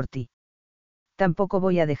siento por ti. Tampoco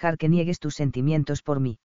voy a dejar que niegues tus sentimientos por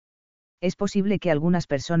mí. Es posible que algunas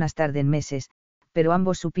personas tarden meses, pero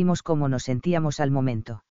ambos supimos cómo nos sentíamos al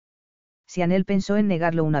momento. Sianel pensó en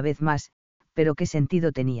negarlo una vez más, pero ¿qué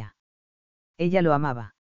sentido tenía? Ella lo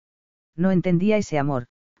amaba. No entendía ese amor,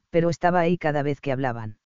 pero estaba ahí cada vez que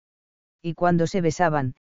hablaban. Y cuando se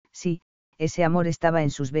besaban, sí, ese amor estaba en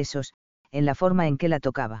sus besos, en la forma en que la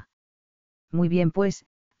tocaba. Muy bien, pues,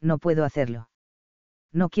 no puedo hacerlo.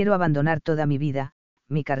 No quiero abandonar toda mi vida,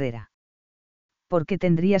 mi carrera. ¿Por qué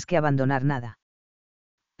tendrías que abandonar nada?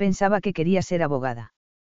 Pensaba que quería ser abogada.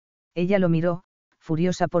 Ella lo miró,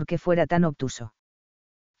 furiosa porque fuera tan obtuso.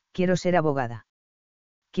 Quiero ser abogada.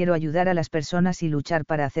 Quiero ayudar a las personas y luchar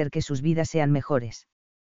para hacer que sus vidas sean mejores.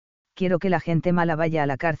 Quiero que la gente mala vaya a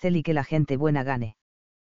la cárcel y que la gente buena gane.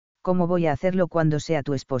 ¿Cómo voy a hacerlo cuando sea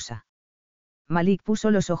tu esposa? Malik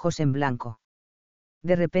puso los ojos en blanco.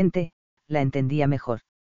 De repente, la entendía mejor.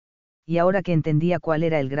 Y ahora que entendía cuál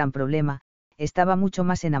era el gran problema, estaba mucho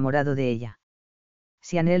más enamorado de ella.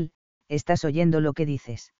 Sianel, ¿estás oyendo lo que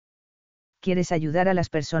dices? ¿Quieres ayudar a las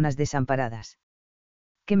personas desamparadas?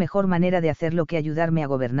 ¿Qué mejor manera de hacerlo que ayudarme a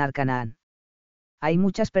gobernar Canaán? Hay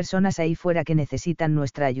muchas personas ahí fuera que necesitan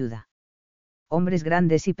nuestra ayuda. Hombres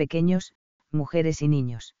grandes y pequeños, mujeres y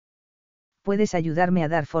niños. Puedes ayudarme a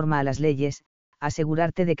dar forma a las leyes,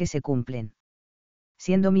 asegurarte de que se cumplen.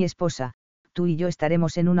 Siendo mi esposa, tú y yo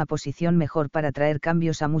estaremos en una posición mejor para traer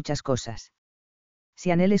cambios a muchas cosas.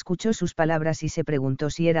 Sianel escuchó sus palabras y se preguntó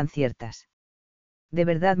si eran ciertas. ¿De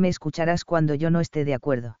verdad me escucharás cuando yo no esté de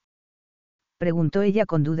acuerdo? Preguntó ella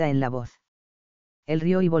con duda en la voz. Él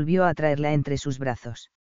rió y volvió a traerla entre sus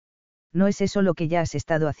brazos. ¿No es eso lo que ya has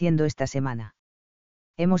estado haciendo esta semana?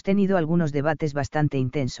 Hemos tenido algunos debates bastante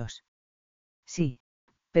intensos. Sí,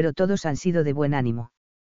 pero todos han sido de buen ánimo.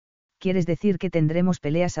 ¿Quieres decir que tendremos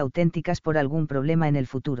peleas auténticas por algún problema en el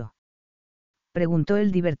futuro? Preguntó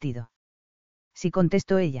él divertido. Sí,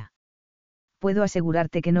 contestó ella. Puedo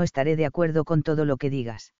asegurarte que no estaré de acuerdo con todo lo que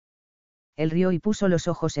digas. Él rió y puso los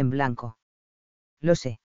ojos en blanco. Lo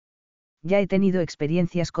sé. Ya he tenido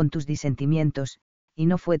experiencias con tus disentimientos, y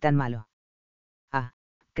no fue tan malo. Ah,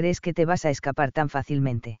 ¿crees que te vas a escapar tan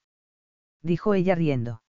fácilmente? Dijo ella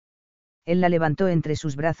riendo. Él la levantó entre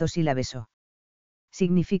sus brazos y la besó.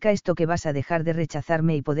 ¿Significa esto que vas a dejar de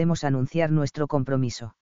rechazarme y podemos anunciar nuestro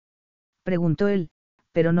compromiso? Preguntó él,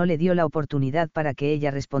 pero no le dio la oportunidad para que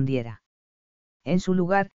ella respondiera. En su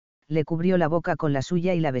lugar, le cubrió la boca con la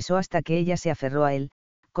suya y la besó hasta que ella se aferró a él,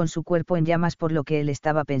 con su cuerpo en llamas por lo que él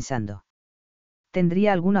estaba pensando.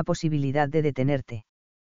 ¿Tendría alguna posibilidad de detenerte?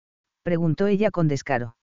 Preguntó ella con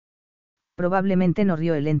descaro. Probablemente no,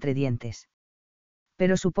 rió él entre dientes.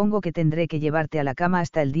 Pero supongo que tendré que llevarte a la cama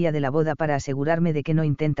hasta el día de la boda para asegurarme de que no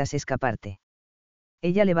intentas escaparte.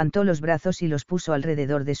 Ella levantó los brazos y los puso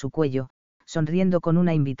alrededor de su cuello, sonriendo con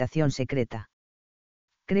una invitación secreta.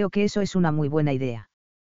 Creo que eso es una muy buena idea.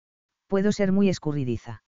 Puedo ser muy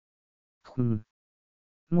escurridiza.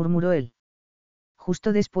 Murmuró él.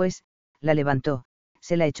 Justo después, la levantó,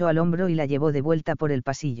 se la echó al hombro y la llevó de vuelta por el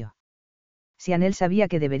pasillo. Sianel sabía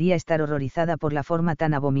que debería estar horrorizada por la forma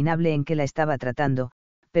tan abominable en que la estaba tratando,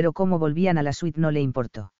 pero cómo volvían a la suite no le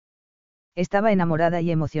importó. Estaba enamorada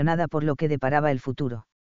y emocionada por lo que deparaba el futuro.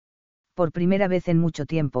 Por primera vez en mucho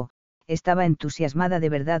tiempo, estaba entusiasmada de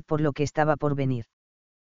verdad por lo que estaba por venir.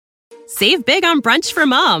 Save big on brunch for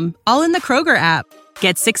mom, all in the Kroger app.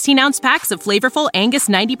 Get 16-ounce packs of flavorful Angus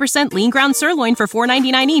 90% lean ground sirloin for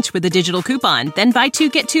 $4.99 each with a digital coupon. Then buy 2,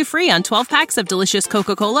 get 2 free on 12 packs of delicious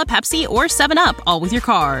Coca-Cola, Pepsi, or 7-Up, all with your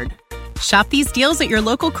card. Shop these deals at your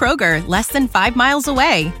local Kroger, less than 5 miles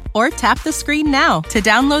away. Or tap the screen now to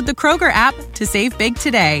download the Kroger app to save big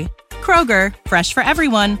today. Kroger, fresh for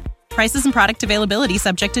everyone. Prices and product availability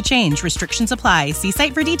subject to change. Restrictions apply. See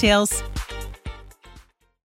site for details.